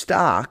issue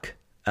stock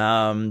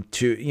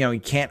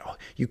you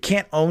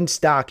can't own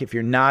stock if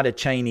you're not a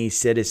Chinese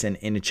citizen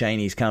in a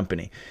Chinese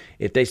company.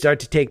 If they start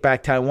to take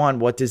back Taiwan,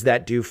 what does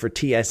that do for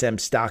TSM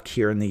stock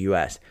here in the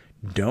U.S.?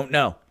 Don't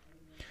know.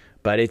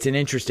 But it's an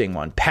interesting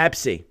one.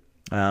 Pepsi.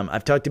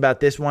 I've talked about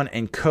this one,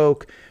 and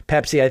Coke.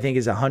 Pepsi, I think,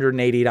 is a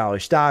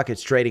 $180 stock.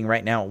 It's trading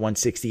right now at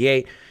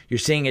 168. You're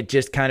seeing it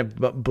just kind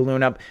of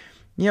balloon up.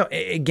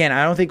 Again,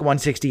 I don't think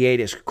 168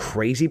 is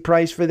crazy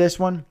price for this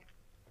one.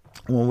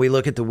 When we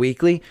look at the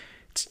weekly,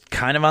 it's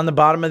kind of on the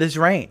bottom of this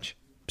range.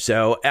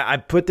 So I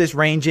put this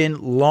range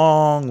in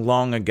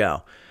long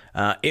ago.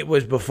 It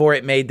was before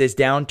it made this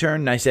downturn,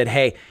 and I said,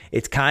 hey,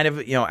 it's kind of,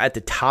 at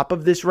the top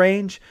of this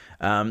range.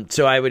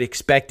 So I would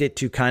expect it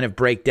to kind of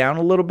break down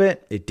a little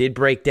bit. It did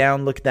break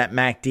down. Look at that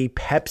MACD.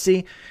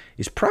 Pepsi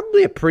is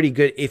probably a pretty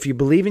good, if you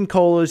believe in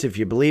colas, if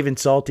you believe in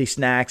salty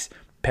snacks,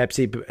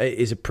 Pepsi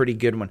is a pretty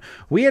good one.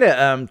 We had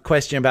a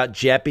question about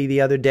Jeppy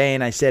the other day,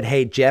 and I said,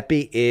 hey,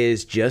 Jeppy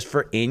is just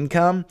for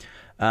income.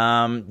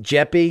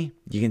 Jeppy,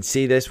 you can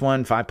see this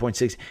one,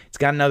 5.6. It's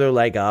got another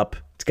leg up.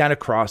 It's got a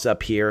cross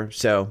up here.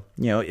 So,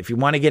 if you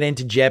want to get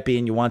into Jeppy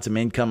and you want some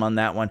income on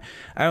that one,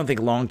 I don't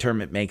think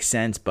long-term it makes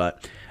sense.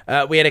 But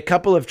we had a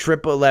couple of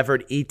triple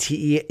levered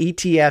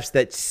ETFs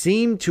that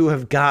seem to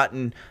have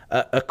gotten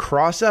a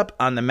cross up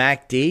on the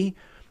MACD,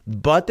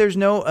 but there's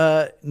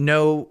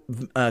no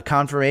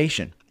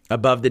confirmation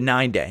above the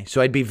 9-day. So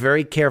I'd be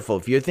very careful.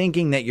 If you're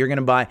thinking that you're going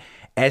to buy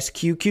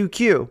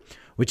SQQQ,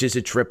 which is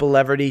a triple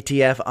levered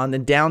ETF on the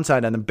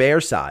downside, on the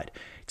bear side,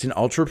 it's an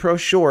ultra pro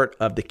short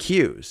of the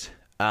Qs.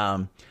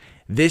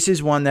 This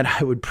is one that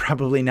I would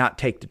probably not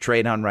take the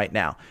trade on right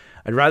now.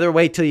 I'd rather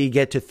wait till you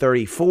get to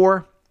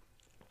 34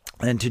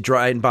 than to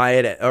try and buy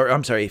it at,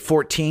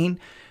 14,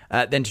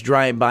 than to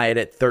try and buy it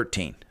at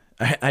 13.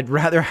 I'd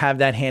rather have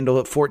that handle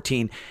at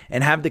 14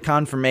 and have the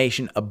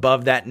confirmation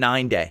above that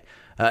 9-day.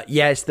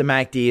 Yes, the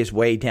MACD is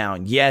way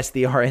down. Yes,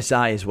 the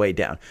RSI is way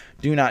down.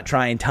 Do not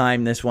try and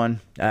time this one.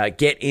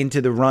 Get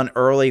into the run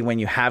early when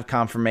you have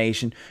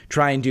confirmation.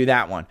 Try and do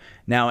that one.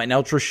 Now, an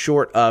ultra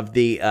short of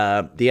the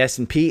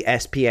S&P,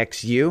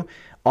 SPXU,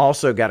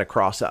 also got a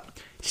cross up.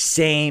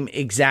 Same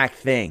exact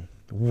thing.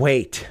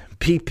 Wait.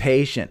 Be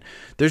patient.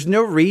 There's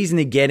no reason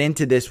to get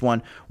into this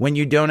one when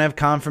you don't have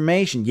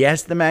confirmation.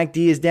 Yes, the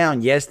MACD is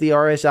down. Yes, the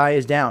RSI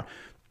is down.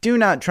 Do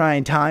not try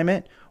and time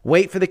it.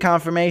 Wait for the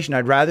confirmation.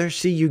 I'd rather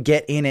see you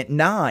get in at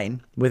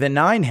 9 with a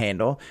 9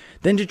 handle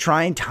than to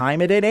try and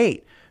time it at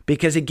 8.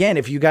 Because again,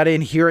 if you got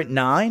in here at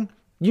 9,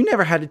 you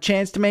never had a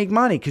chance to make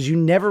money because you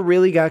never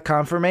really got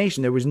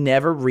confirmation. There was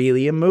never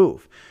really a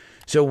move.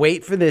 So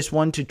wait for this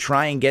one to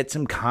try and get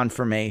some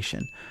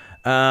confirmation.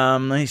 Let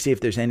me see if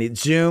there's any.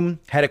 Zoom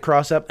had a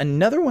cross up.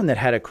 Another one that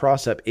had a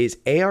cross up is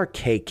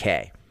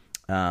ARKK.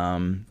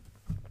 And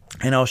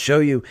I'll show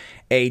you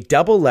a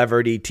double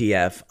levered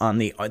ETF on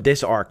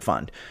this ARK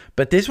fund.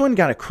 But this one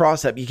got a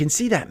cross up. You can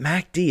see that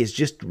MACD is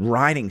just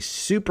riding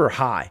super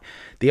high.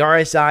 The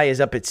RSI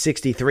is up at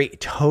 63,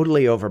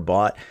 totally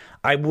overbought.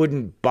 I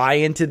wouldn't buy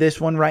into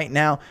this one right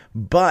now.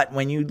 But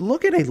when you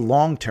look at a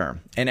long term,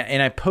 and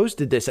I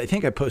posted this, I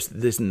think I posted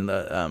this in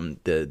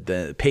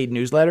the paid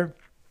newsletter.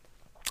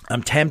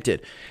 I'm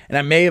tempted, and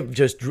I may have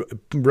just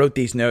written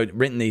these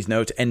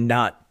notes and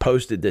not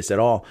posted this at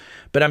all,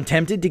 but I'm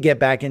tempted to get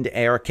back into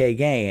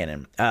ARKK,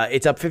 and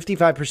it's up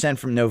 55%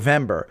 from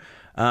November.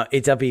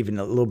 It's up even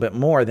a little bit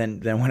more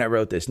than when I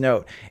wrote this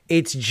note.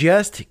 It's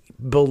just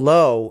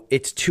below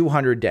its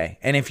 200-day,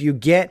 and if you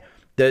get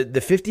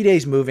the 50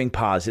 days moving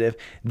positive,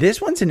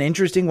 this one's an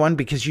interesting one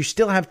because you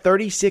still have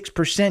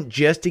 36%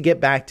 just to get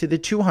back to the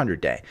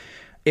 200-day.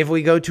 If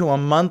we go to a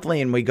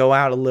monthly and we go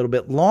out a little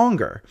bit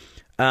longer,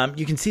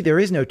 you can see there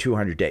is no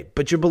 200-day,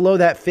 but you're below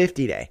that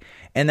 50-day.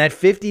 And that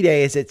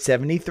 50-day is at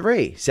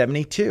 73,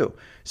 72.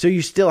 So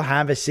you still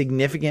have a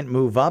significant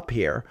move up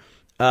here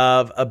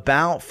of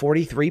about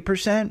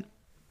 43%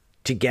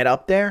 to get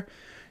up there.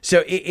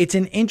 So it's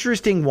an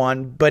interesting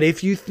one. But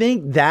if you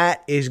think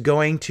that is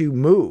going to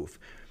move,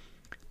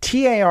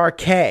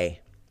 TARK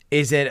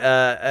is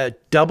a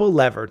double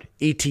levered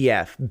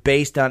ETF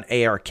based on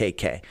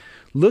ARKK.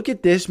 Look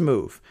at this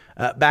move.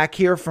 Back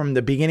here from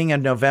the beginning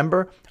of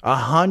November,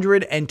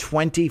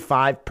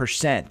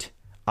 125%.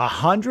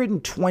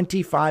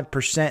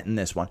 125% in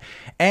this one.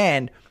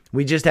 And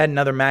we just had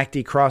another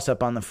MACD cross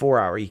up on the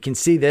 4-hour. You can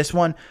see this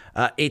one.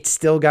 It's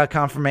still got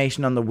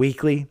confirmation on the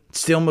weekly.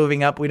 Still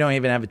moving up. We don't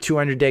even have a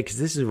 200-day because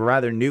this is a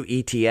rather new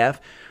ETF.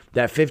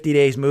 That 50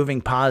 days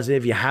moving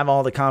positive. You have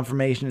all the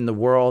confirmation in the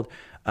world.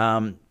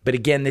 But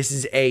again, this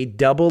is a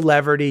double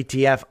levered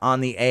ETF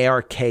on the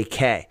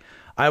ARKK.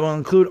 I will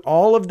include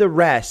all of the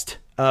rest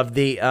of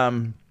the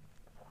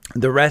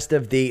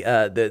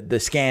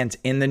scans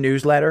in the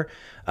newsletter.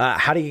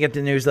 How do you get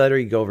the newsletter?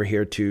 You go over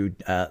here to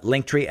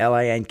Linktree,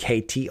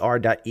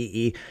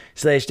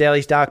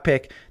 linktr.ee/daily stock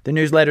pick. The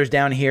newsletter's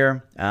down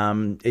here.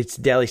 It's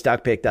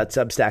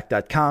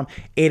dailystockpick.substack.com.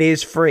 It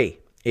is free.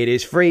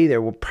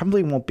 There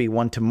probably won't be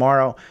one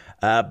tomorrow,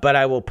 but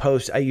I will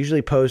post. I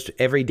usually post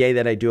every day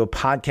that I do a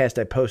podcast.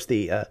 I post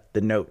the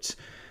notes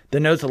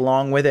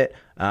along with it,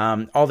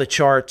 all the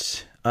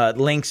charts.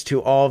 Links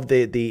to all of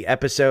the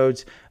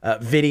episodes,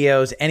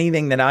 videos,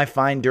 anything that I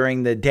find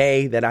during the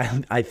day that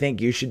I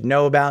think you should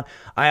know about.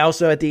 I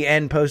also at the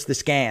end post the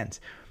scans.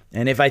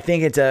 And if I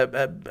think it's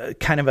a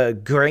kind of a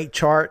great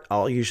chart,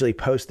 I'll usually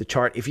post the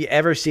chart. If you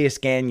ever see a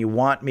scan you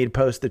want me to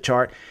post the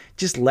chart,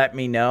 just let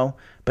me know.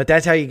 But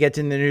that's how you get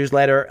to the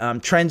newsletter.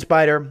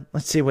 TrendSpider,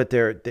 let's see what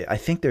I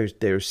think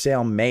their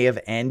sale may have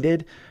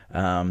ended.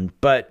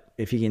 But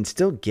if you can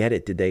still get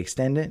it, did they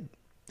extend it?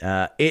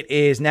 It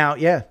is now,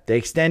 they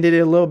extended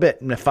it a little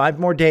bit, 5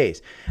 more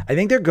days. I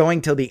think they're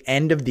going till the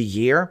end of the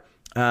year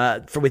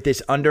with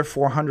this under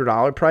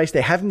 $400 price.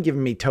 They haven't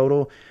given me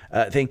total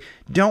thing.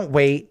 Don't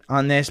wait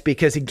on this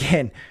because,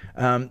 again,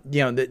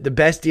 the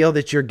best deal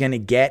that you're going to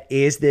get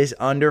is this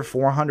under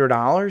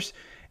 $400.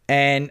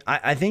 And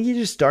I think you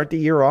just start the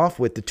year off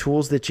with the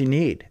tools that you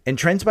need. And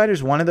TrendSpider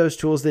is one of those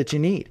tools that you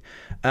need.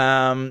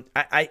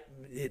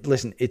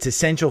 Listen, it's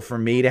essential for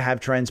me to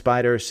have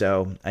TrendSpider,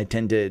 so I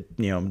tend to,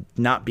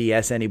 not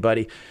BS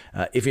anybody.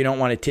 If you don't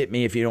want to tip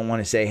me, if you don't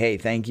want to say, hey,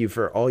 thank you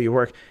for all your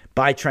work,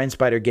 buy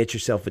TrendSpider, get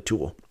yourself a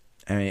tool.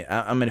 I mean,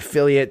 I'm an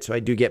affiliate, so I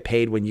do get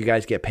paid when you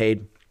guys get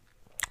paid,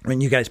 when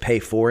you guys pay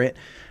for it.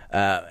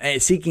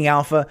 Seeking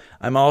Alpha,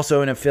 I'm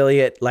also an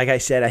affiliate. Like I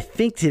said, I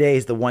think today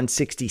is the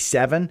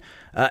 167.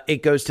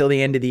 It goes till the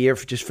end of the year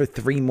for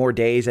 3 more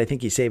days. I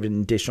think you save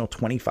an additional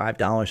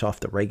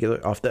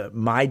 $25 off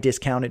my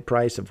discounted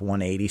price of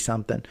 180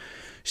 something.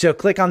 So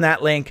click on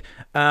that link.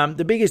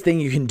 The biggest thing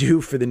you can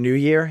do for the new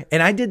year,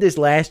 and I did this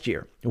last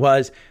year,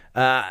 was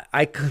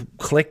I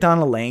clicked on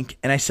a link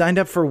and I signed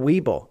up for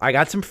Webull. I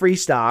got some free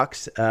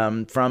stocks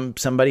from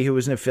somebody who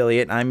was an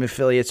affiliate. I'm an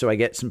affiliate, so I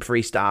get some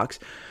free stocks.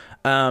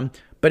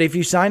 But if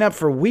you sign up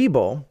for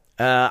Webull,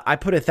 I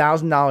put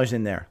 $1,000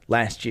 in there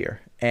last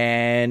year,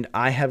 and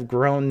I have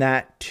grown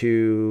that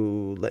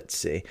to, let's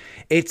see,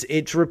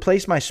 it's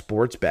replaced my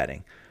sports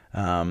betting.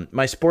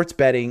 My sports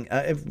betting,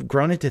 I've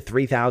grown it to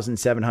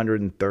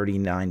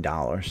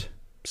 $3,739.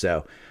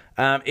 So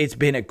it's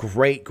been a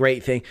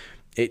great thing.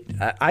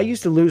 I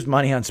used to lose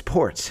money on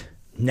sports.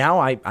 Now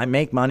I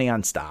make money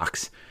on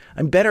stocks.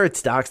 I'm better at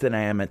stocks than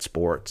I am at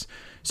sports.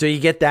 So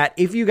you get that.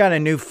 If you got a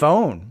new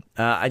phone,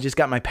 I just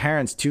got my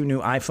parents 2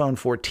 new iPhone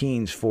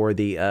 14s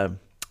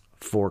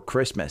for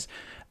Christmas.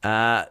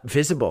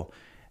 Visible.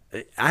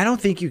 I don't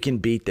think you can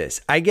beat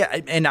this.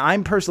 And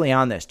I'm personally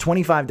on this,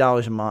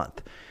 $25 a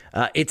month.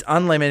 It's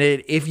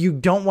unlimited. If you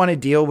don't want to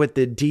deal with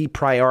the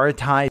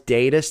deprioritized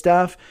data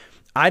stuff,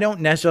 I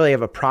don't necessarily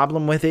have a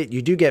problem with it.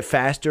 You do get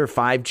faster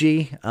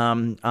 5G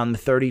on the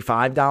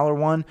 $35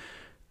 one.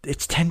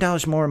 It's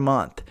 $10 more a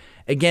month.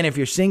 Again, if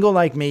you're single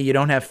like me, you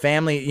don't have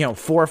family,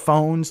 4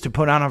 phones to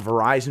put on a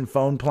Verizon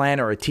phone plan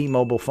or a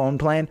T-Mobile phone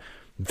plan,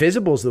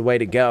 Visible's the way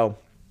to go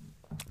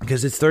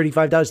because it's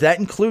 $35. That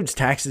includes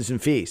taxes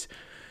and fees.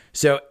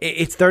 So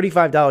it's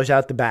 $35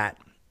 out the bat.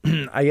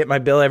 I get my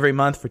bill every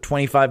month for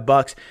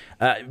 $25.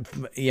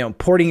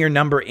 Porting your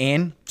number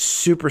in,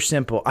 super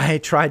simple. I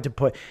tried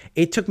to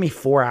it took me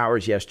 4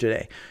 hours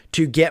yesterday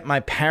to get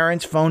my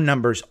parents' phone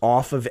numbers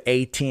off of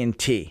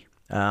AT&T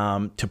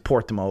to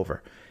port them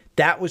over.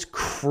 That was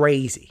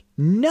crazy.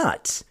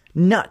 Nuts.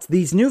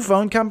 These new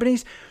phone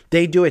companies,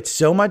 they do it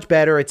so much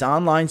better. It's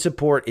online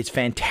support. It's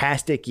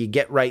fantastic. You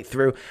get right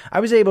through.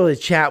 I was able to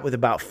chat with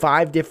about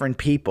 5 different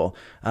people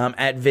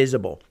at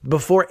Visible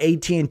before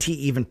AT&T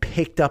even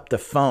picked up the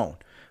phone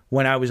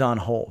when I was on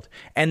hold.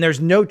 And there's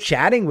no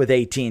chatting with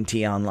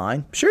AT&T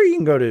online. Sure, you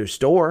can go to a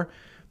store,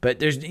 but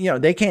there's,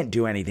 they can't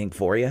do anything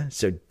for you.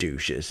 So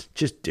douches,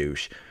 just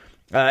douche.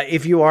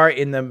 If you are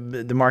in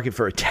the market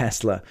for a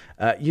Tesla,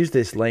 use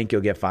this link.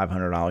 You'll get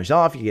 $500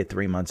 off. You get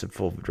 3 months of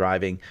full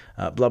driving,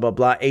 blah, blah,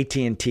 blah.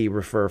 AT&T,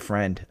 refer a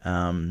friend.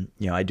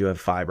 I do have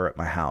fiber at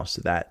my house,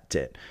 so that's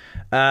it.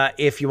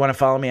 If you want to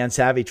follow me on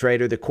Savvy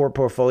Trader, the core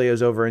portfolio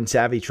is over in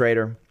Savvy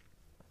Trader.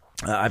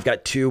 I've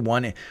got 2,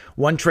 one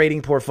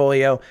trading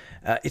portfolio.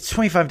 It's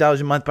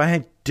 $25 a month,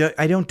 but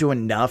I don't do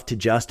enough to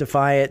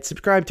justify it.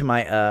 Subscribe to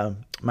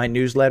my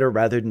newsletter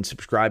rather than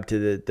subscribe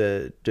to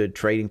the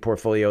trading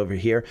portfolio over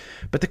here.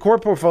 But the core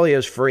portfolio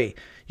is free.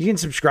 You can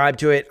subscribe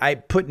to it. I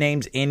put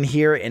names in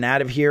here and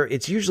out of here.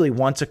 It's usually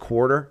once a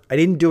quarter. I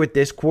didn't do it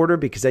this quarter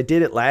because I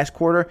did it last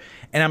quarter,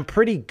 and I'm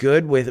pretty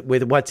good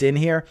with what's in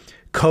here.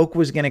 Coke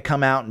was going to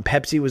come out and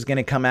Pepsi was going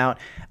to come out.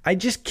 I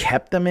just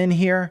kept them in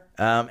here.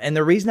 And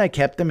the reason I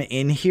kept them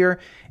in here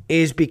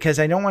is because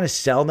I don't want to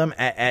sell them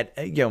at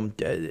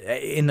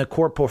in the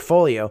core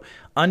portfolio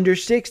under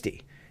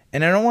 60.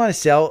 And I don't want to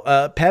sell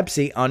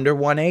Pepsi under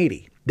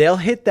 180. They'll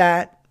hit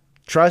that.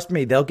 Trust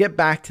me, they'll get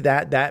back to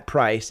that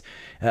price.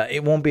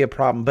 It won't be a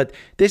problem. But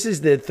this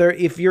is the third.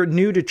 If you're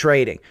new to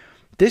trading,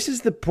 this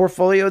is the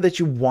portfolio that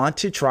you want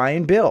to try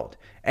and build.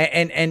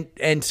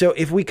 And so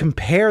if we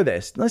compare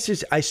this,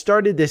 I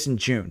started this in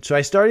June. So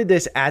I started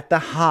this at the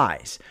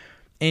highs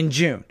in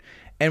June.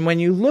 And when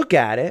you look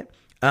at it,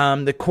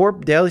 the core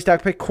daily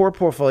stock pick core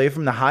portfolio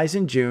from the highs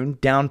in June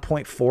down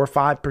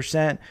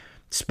 0.45%.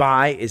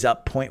 SPY is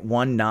up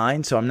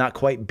 0.19, so I'm not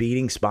quite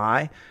beating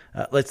SPY.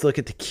 Let's look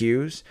at the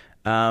Qs.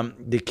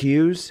 The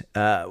Qs,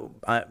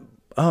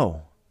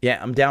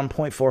 I'm down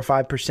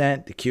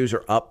 0.45%. The Qs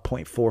are up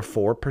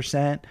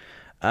 0.44%.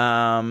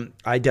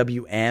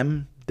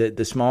 IWM,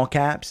 the small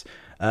caps,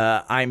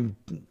 I'm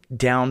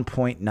down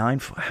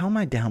 0.94. How am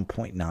I down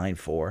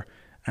 0.94?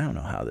 I don't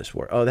know how this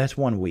works. Oh, that's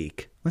 1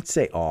 week. Let's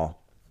say all.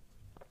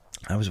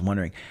 I was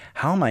wondering,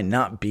 how am I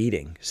not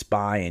beating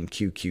SPY and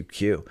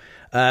QQQ?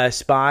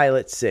 SPY,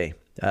 let's see.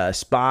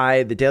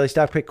 SPY, the daily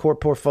stock pick core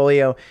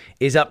portfolio,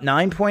 is up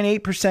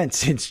 9.8%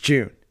 since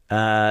June.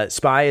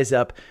 SPY is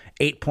up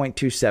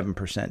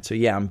 8.27%. So,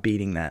 yeah, I'm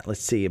beating that.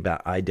 Let's see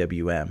about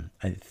IWM.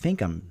 I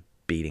think I'm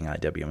beating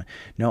IWM.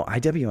 No,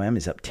 IWM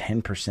is up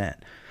 10%.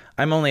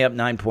 I'm only up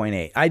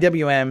 9.8.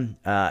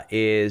 IWM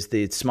is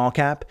the small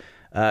cap.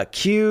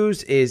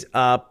 Q's is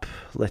up.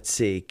 Let's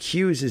see.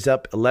 Q's is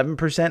up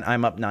 11%.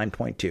 I'm up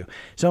 9.2.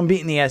 So I'm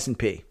beating the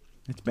S&P.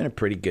 It's been a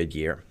pretty good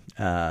year.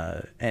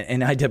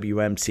 And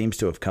IWM seems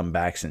to have come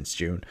back since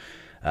June.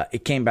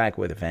 It came back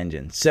with a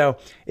vengeance. So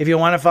if you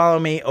want to follow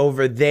me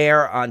over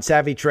there on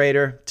Savvy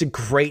Trader, it's a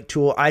great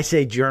tool. I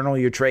say journal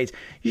your trades.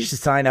 You should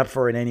sign up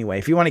for it anyway.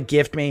 If you want to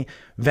gift me,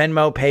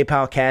 Venmo,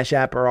 PayPal, Cash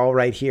App are all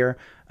right here.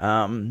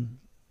 And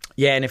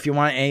if you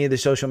want any of the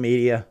social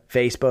media,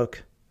 Facebook,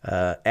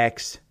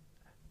 X,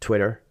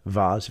 Twitter,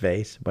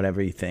 Vase,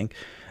 whatever you think,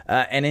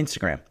 and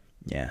Instagram,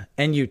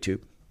 and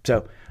YouTube.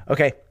 So,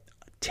 okay.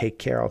 Take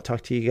care. I'll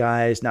talk to you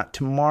guys. Not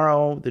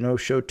tomorrow. The no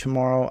show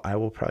tomorrow. I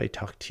will probably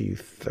talk to you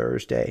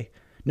Thursday.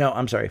 No,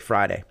 I'm sorry.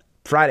 Friday.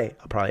 Friday,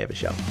 I'll probably have a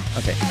show.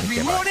 Okay.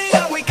 Every morning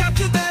I wake up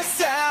to the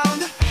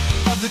sound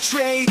of the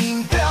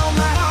trading bell.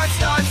 My heart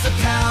starts to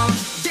pound.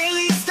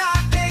 Daily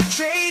stock pick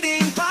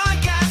trading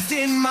podcast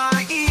in my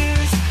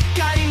ears,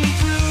 guiding me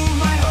through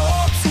my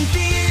hopes and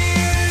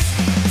fears.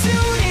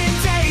 Tune in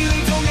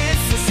daily, don't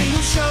miss a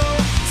single show.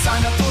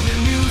 Sign up for the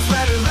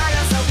newsletter, let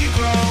us help you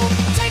grow.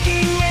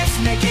 Taking risks,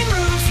 making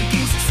moves,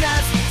 seeking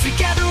success.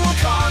 Together we'll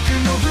conquer,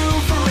 no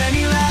room for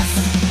any less.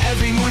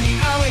 Every morning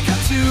I wake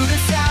up to the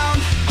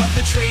sound of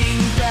the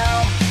trading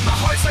bell. My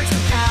heart starts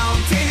to pound.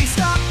 Daily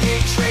stock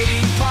pick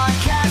trading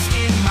podcast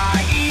in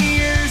my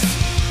ears,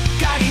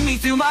 guiding me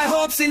through my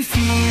hopes and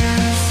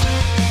fears.